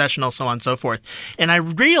 the recessional, so on and so forth. And I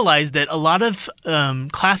realized that a lot of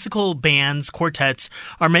classical bands, quartets,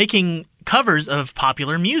 are making covers of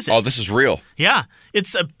popular music. Oh, this is real. Yeah.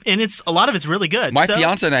 A lot of it's really good. My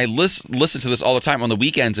fiance and I listen to this all the time on the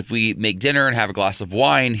weekends. If we make dinner and have a glass of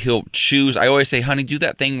wine, he'll choose. I always say, honey, do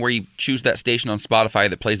that thing where you choose that station on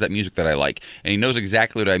Spotify that plays that music that I like. And he knows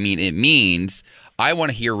exactly what I mean. It means I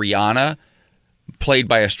want to hear Rihanna played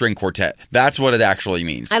by a string quartet. That's what it actually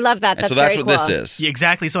means. I love that. That's that's very what cool. this is. Yeah,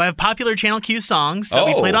 exactly. So I have popular Channel Q songs that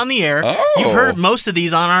we played on the air. Oh. You've heard most of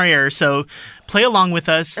these on our air, so play along with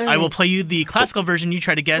us. I will play you the classical version. You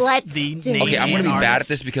try to guess the name. Okay, I'm going to be and bad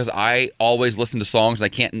artist. at this because I always listen to songs and I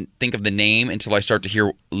can't think of the name until I start to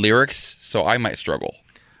hear lyrics, so I might struggle.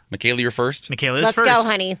 Michaela, you're first? Michaela is Let's first. go,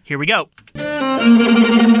 honey. Here we go.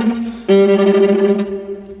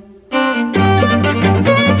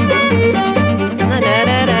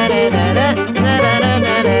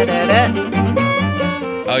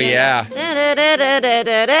 Oh, yeah.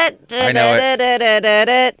 I know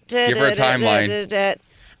it. Give her a timeline.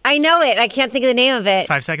 I know it. I can't think of the name of it.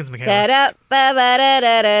 5 seconds, Michaela.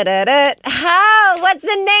 How? What's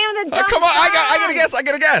the name of the Come on, I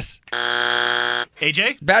got to guess.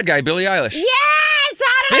 AJ? Bad Guy, Billie Eilish. Yes!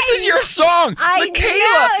 How did This is your song. I Michaela,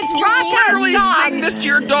 know, it's you Rocco's literally song. sing this to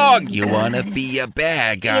your dog. You want to be a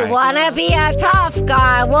bad guy. You want to be a tough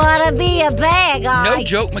guy, want to be a bad guy. No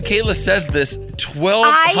joke, Michaela says this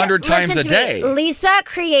 1,200 times a Listen to day. me. Lisa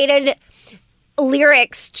created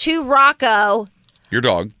lyrics to Rocco, Your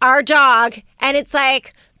dog. our dog, and it's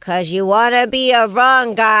like, 'cause you want to be a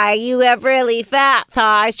wrong guy, you have really fat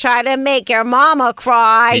thighs, try to make your mama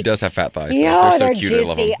cry. He does have fat thighs. Yeah, they're so they're cute. I love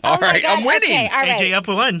juicy. them. Oh All my right, God, I'm winning. okay, all right. AJ up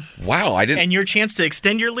 1. Wow, I didn't. And your chance to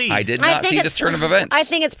extend your lead. I did I not think see this turn of events. I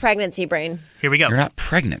think it's pregnancy brain. Here we go. You're not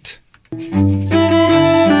pregnant.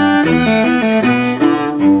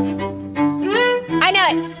 I know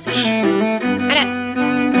it. I know.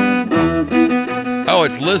 Oh,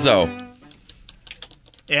 it's Lizzo.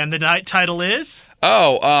 And the night title is?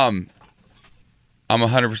 Oh, I'm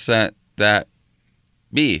 100% that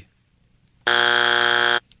B.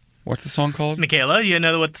 What's the song called? Michaela, you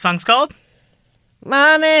know what the song's called?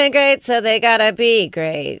 Mom ain't great, so they gotta be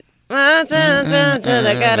great. So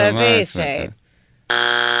they gotta be straight.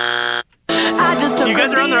 You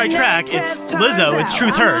guys are on the right track. It's Lizzo. It's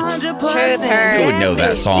Truth Hurts. Truth Who hurts. would know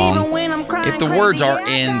that song? If the words aren't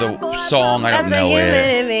in the song, I That's don't the know human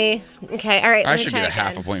it. in me. Okay, all right. I let me should try get a again.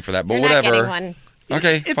 half a point for that, but You're not whatever. getting one.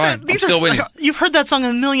 Okay, fine. I'm These still are, winning. You've heard that song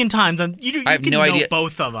a million times. You I have can no know idea.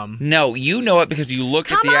 both of them. No, you know it because you look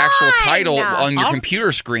at Come the actual on! title on your Oh.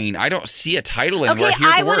 computer screen. I don't see a title anywhere. Okay, I hear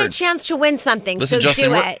I the want a words. chance to win something, Listen, so Justin,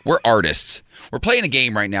 do we're, it. we're artists. We're playing a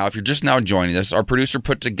game right now. If you're just now joining us, our producer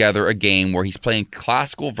put together a game where he's playing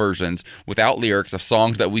classical versions without lyrics of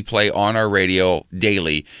songs that we play on our radio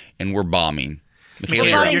daily, and we're bombing. Michaela,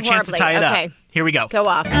 you're bombing up. Your chance to tie it horribly. up. Here we go. Go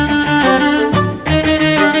off.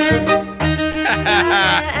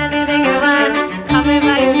 Anything you want, call me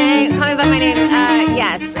by your name. Call me by my name.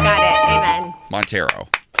 Yes, got it. Amen. Montero.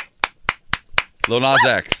 Lil Nas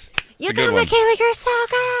X. You It's a good got one. Michaela. You're so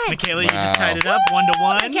good. Michaela, you just Wow. tied it up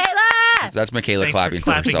 1-1. Michaela. That's Michaela Thanks clapping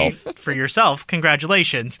for herself. for yourself.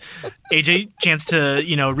 Congratulations. AJ, chance to,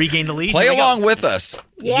 regain the lead. Play Here we go. along with us.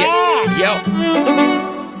 Yeah. Yep.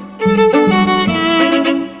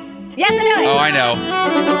 Yes, I know it. Oh, I know.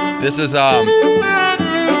 This is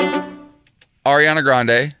Ariana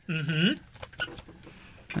Grande. Mm-hmm.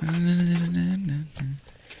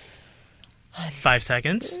 5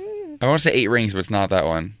 seconds. I want to say 8 Rings, but it's not that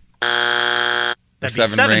one. That'd be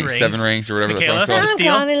Seven Rings. Seven Rings or whatever Michaela, that song's Some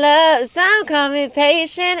called. call me love, some call me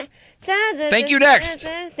patient. Thank you next.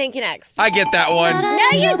 Thank you next. I get that one. No,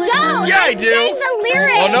 you don't. Yeah, I do. sang the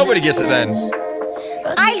lyrics. Well, nobody gets it then.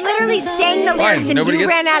 I literally sang the lyrics and you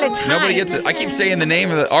ran out of time. Nobody gets it. I keep saying the name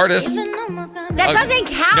of the artist. That doesn't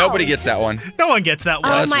count. Nobody gets that one. No one gets that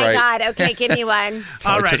one. Oh That's my right. God. Okay, give me one.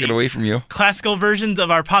 I took it away from you. Classical versions of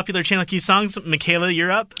our popular Channel Q songs. Michaela,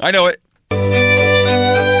 you're up. I know it.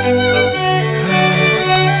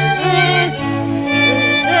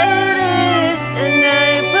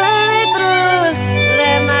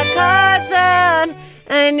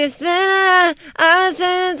 And you spin it, I was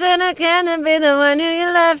saying I can't be the one who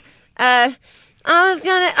you love. I was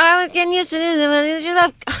getting used to the one that you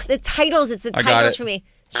love. The titles, it's the titles for me.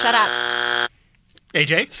 Shut up.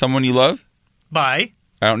 AJ? Someone You Love? By?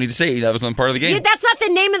 I don't need to say it. That was on part of the game. That's not the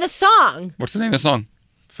name of the song. What's the name of the song?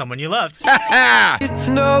 Someone You Loved. That's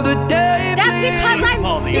because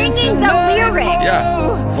I'm singing the lyrics.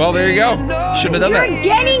 Yeah. Well, there you go. Shouldn't have done You're that.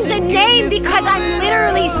 getting the name because I'm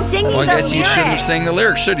literally singing Well, I the guess lyrics. you shouldn't have sang the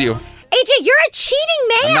lyrics, should you? AJ, you're a cheating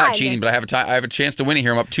man. I'm not cheating, but I have a chance to win it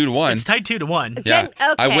here. I'm up 2-1. It's tied 2-1. Yeah.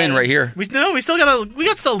 I win right here. We still got a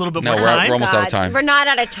little bit more No, time. we're almost out of time. We're not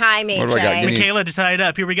out of time, AJ. What do I got? Give me- Michaela to tie it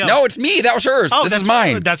up. Here we go. No, it's me. That was hers. Oh, this that's is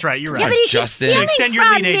mine. That's right. You're right. Yeah, but he keeps Justin. stealing Extend your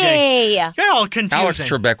from lead, AJ. me. You're all confusing. Alex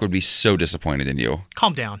Trebek would be so disappointed in you.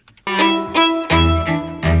 Calm down.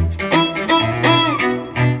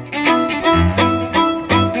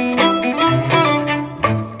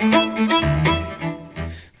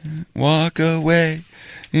 Walk away.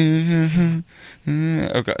 Okay,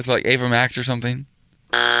 it's like Ava Max or something.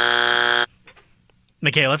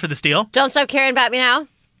 Michaela for the steal. Don't stop caring about me now.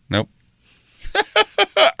 Nope.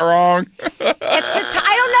 Wrong.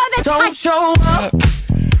 I don't know the Don't show up.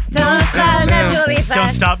 Don't stop, Dua Lipa. Don't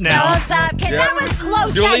stop now. Don't stop. Yeah. That was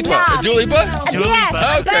close Dua Lipa. enough. Dua Lipa? Dua Yes,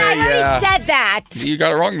 Lipa. but I already yeah. said that. You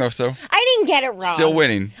got it wrong, though, so. I didn't get it wrong. Still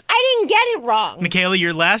winning. I didn't get it wrong. Michaela,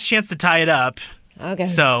 your last chance to tie it up. Okay.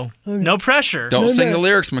 So, no pressure. Don't sing the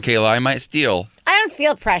lyrics, Michaela. I might steal. I don't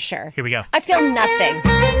feel pressure. Here we go. I feel nothing.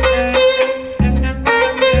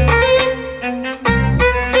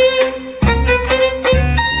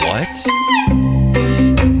 What?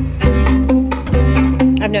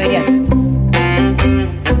 I have no idea.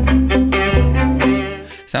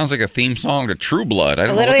 Sounds like a theme song to True Blood. I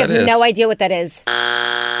don't know literally what that have is. no idea what that is.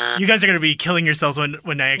 You guys are going to be killing yourselves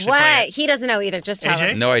when I actually What? play it. He doesn't know either. Just tell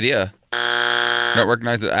AJ? us. No idea. Don't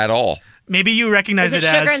recognize it at all. Maybe you recognize Is it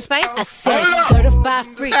it Sugar as... and Spice? That's so different.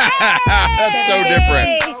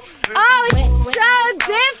 Oh, it's so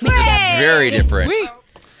different. Very different.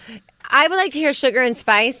 I would like to hear Sugar and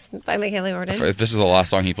Spice by Michaela Jordan. If this is the last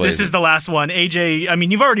song he plays. This is the last one. AJ, I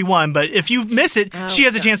mean, you've already won, but if you miss it, Oh, she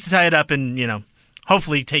has a chance to tie it up and,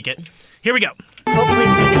 hopefully take it. Here we go. Hopefully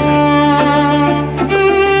take it right.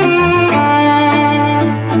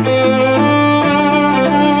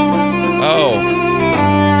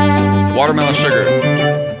 Oh. Watermelon Sugar.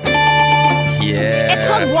 Yeah. It's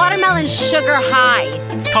called Watermelon Sugar High.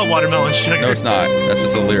 It's called Watermelon Sugar. No, it's not. That's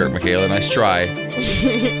just the lyric, Michaela. Nice try.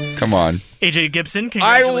 Come on. AJ Gibson, I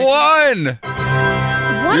congratulations. won!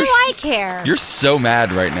 What You're do I care? You're so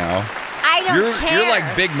mad right now. I don't care. You're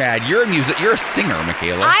like big mad. You're a singer,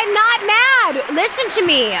 Michaela. I'm not mad. Listen to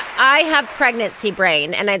me. I have pregnancy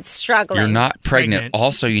brain, and it's struggling. You're not pregnant.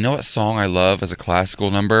 Also, you know what song I love as a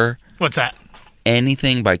classical number? What's that?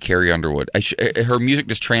 Anything by Carrie Underwood. Her music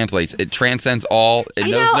just translates. It transcends all. It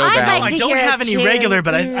knows no I'd bounds. like I to don't hear have it any too. regular,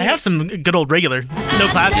 but I have some good old regular. No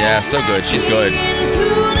classic. Yeah, so good. She's good.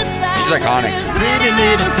 She's iconic. Pretty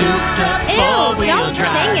little souped up Ew, four-wheel don't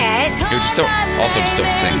drive. sing it. You just don't sing Also,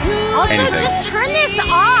 anything. just turn this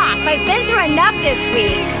off. I've been through enough this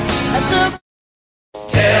week.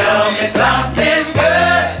 Tell me something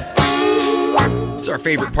good. It's our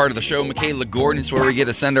favorite part of the show, Michaela Gordon. It's where we get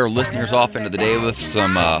to send our listeners off into the day with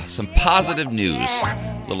some positive news.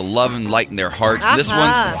 A little love and light in their hearts. This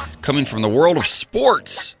one's coming from the world of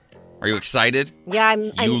sports. Are you excited? Yeah,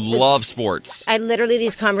 You love sports. Literally,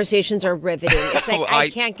 these conversations are riveting. It's like Well, I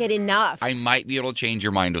can't get enough. I might be able to change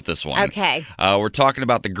your mind with this one. Okay. We're talking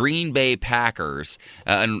about the Green Bay Packers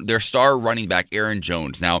and their star running back, Aaron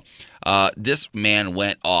Jones. Now, this man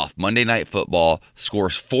went off. Monday Night Football,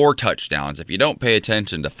 scores 4 touchdowns. If you don't pay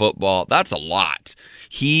attention to football, that's a lot.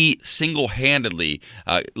 He single-handedly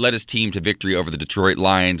led his team to victory over the Detroit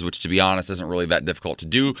Lions, which, to be honest, isn't really that difficult to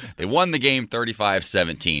do. They won the game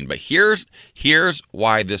 35-17. But here's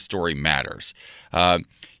why this story matters.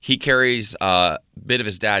 He carries a bit of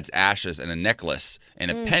his dad's ashes in a necklace and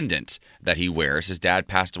a pendant that he wears. His dad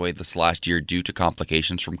passed away this last year due to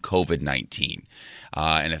complications from COVID-19.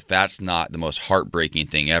 And if that's not the most heartbreaking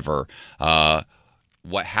thing ever,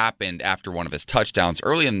 what happened after one of his touchdowns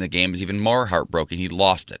early in the game is even more heartbroken. He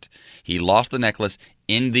lost it. He lost the necklace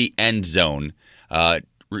in the end zone,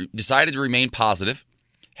 decided to remain positive,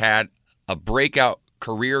 had a breakout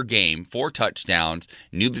career game, 4 touchdowns,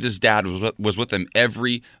 knew that his dad was with him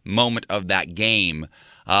every moment of that game.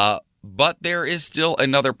 But there is still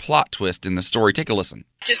another plot twist in the story. Take a listen.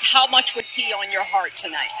 Just how much was he on your heart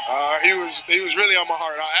tonight? He was really on my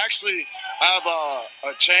heart. I have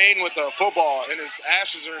a chain with a football, and his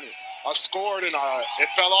ashes are in it. I scored, and it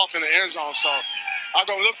fell off in the end zone, so I'll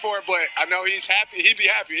go look for it, but I know he's happy. He'd be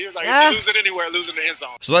happy. He was like, if you lose it anywhere, lose in the end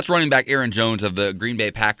zone. So that's running back Aaron Jones of the Green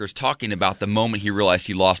Bay Packers talking about the moment he realized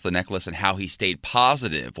he lost the necklace and how he stayed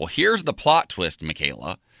positive. Well, here's the plot twist,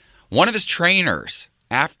 Michaela. One of his trainers,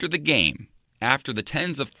 after the game, after the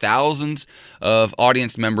tens of thousands of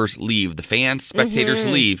audience members leave, the fans, spectators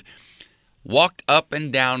leave, walked up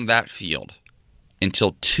and down that field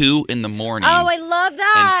until 2 a.m. Oh, I love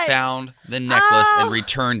that. And found the necklace and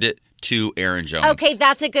returned it to Aaron Jones. Okay,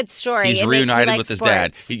 that's a good story. He's reunited with his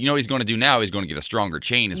dad. You know what he's going to do now? He's going to get a stronger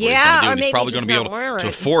chain is what he's going to do. He's probably going to be able to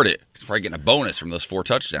afford it. He's probably getting a bonus from those 4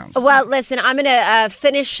 touchdowns. Well, listen, I'm going to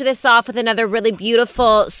finish this off with another really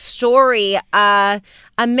beautiful story.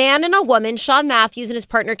 A man and a woman, Sean Matthews and his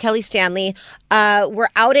partner Kelly Stanley, were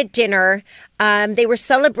out at dinner. They were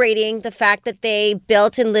celebrating the fact that they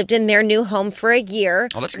built and lived in their new home for a year.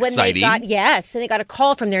 Oh, that's exciting. And they got a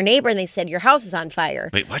call from their neighbor and they said, your house is on fire.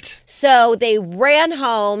 Wait, what? So they ran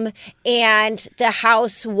home and the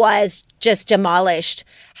house was just demolished.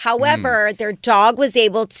 However, their dog was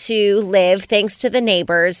able to live thanks to the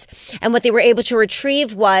neighbors. And what they were able to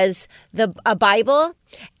retrieve was a Bible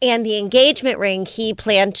and the engagement ring he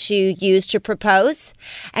planned to use to propose.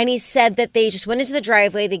 And he said that they just went into the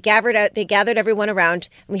driveway, they gathered everyone around,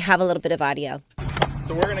 and we have a little bit of audio.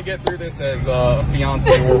 So we're going to get through this as a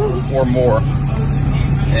fiance or more.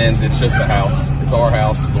 And it's just a house. It's our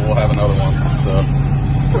house, but we'll have another one. So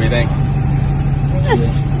what do you think?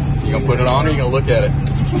 You going to put it on or you going to look at it?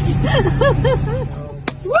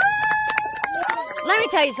 Let me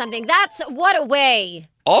tell you something. What a way.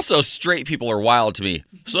 Also, straight people are wild to me.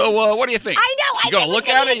 So, what do you think? I know. You going to look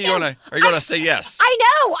at it? Are you going to say yes? I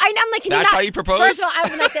know. I'm like, can That's how you propose? First of all,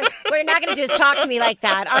 I'm like this. What you're not going to do is talk to me like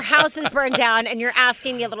that. Our house is burned down, and you're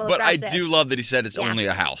asking me a little aggressive. But I do love that he said it's only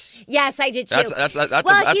a house. Yes, I did too. That's well,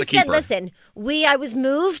 a he keeper. said, listen, I was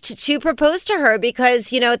moved to propose to her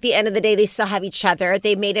because, at the end of the day, they still have each other.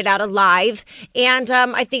 They made it out alive, and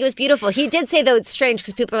I think it was beautiful. He did say, though, it's strange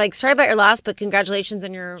because people are like, sorry about your loss, but congratulations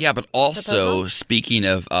on your Yeah, but also, proposal. Speaking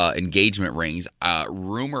of engagement rings,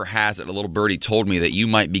 rumor has it, a little birdie told me that you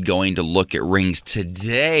might be going to look at rings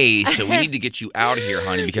today, so we need to get you out of here,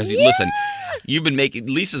 honey, because listen,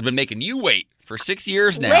 Lisa's been making you wait for 6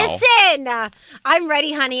 years now. Listen, I'm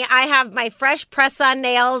ready, honey. I have my fresh press-on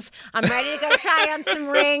nails. I'm ready to go try on some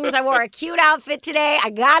rings. I wore a cute outfit today.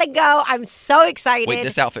 I gotta go. I'm so excited. Wait,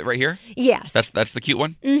 this outfit right here? Yes. That's the cute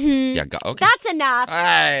one? Mm-hmm. Yeah, okay. That's enough.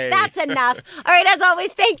 Hey. That's enough. All right, as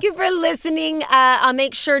always, thank you for listening. I'll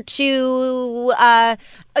make sure to...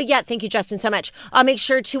 thank you, Justin, so much. I'll make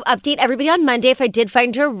sure to update everybody on Monday if I did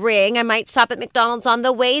find a ring. I might stop at McDonald's on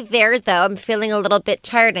the way there, though. I'm feeling a little bit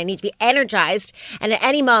tired. I need to be energized. And at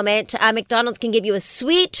any moment, McDonald's can give you a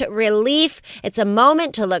sweet relief. It's a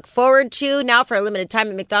moment to look forward to. Now, for a limited time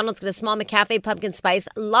at McDonald's, get a small McCafe pumpkin spice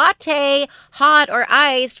latte, hot or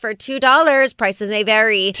iced, for $2. Prices may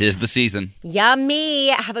vary. 'Tis the season. Yummy.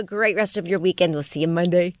 Have a great rest of your weekend. We'll see you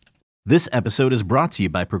Monday. This episode is brought to you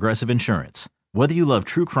by Progressive Insurance. Whether you love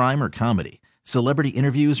true crime or comedy, celebrity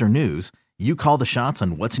interviews or news, you call the shots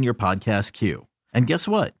on what's in your podcast queue. And guess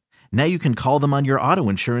what? Now you can call them on your auto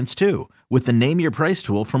insurance too with the Name Your Price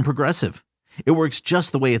tool from Progressive. It works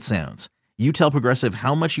just the way it sounds. You tell Progressive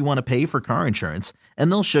how much you want to pay for car insurance, and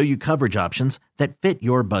they'll show you coverage options that fit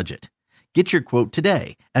your budget. Get your quote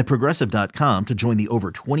today at Progressive.com to join the over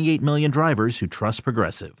 28 million drivers who trust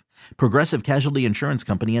Progressive. Progressive Casualty Insurance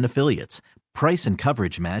Company and Affiliates. Price and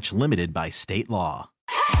coverage match limited by state law.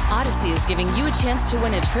 Odyssey is giving you a chance to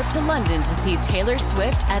win a trip to London to see Taylor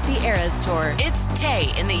Swift at the Eras Tour. It's Tay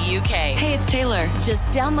in the UK. Hey, it's Taylor. Just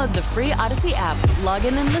download the free Odyssey app, log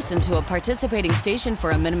in and listen to a participating station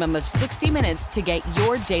for a minimum of 60 minutes to get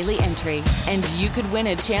your daily entry. And you could win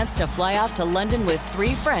a chance to fly off to London with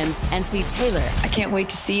 3 friends and see Taylor. I can't wait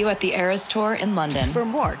to see you at the Eras Tour in London. For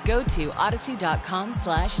more, go to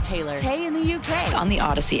odyssey.com/Taylor. Tay in the UK. It's on the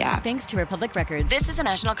Odyssey app. Thanks to Republic Records. This is a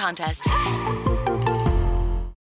national contest.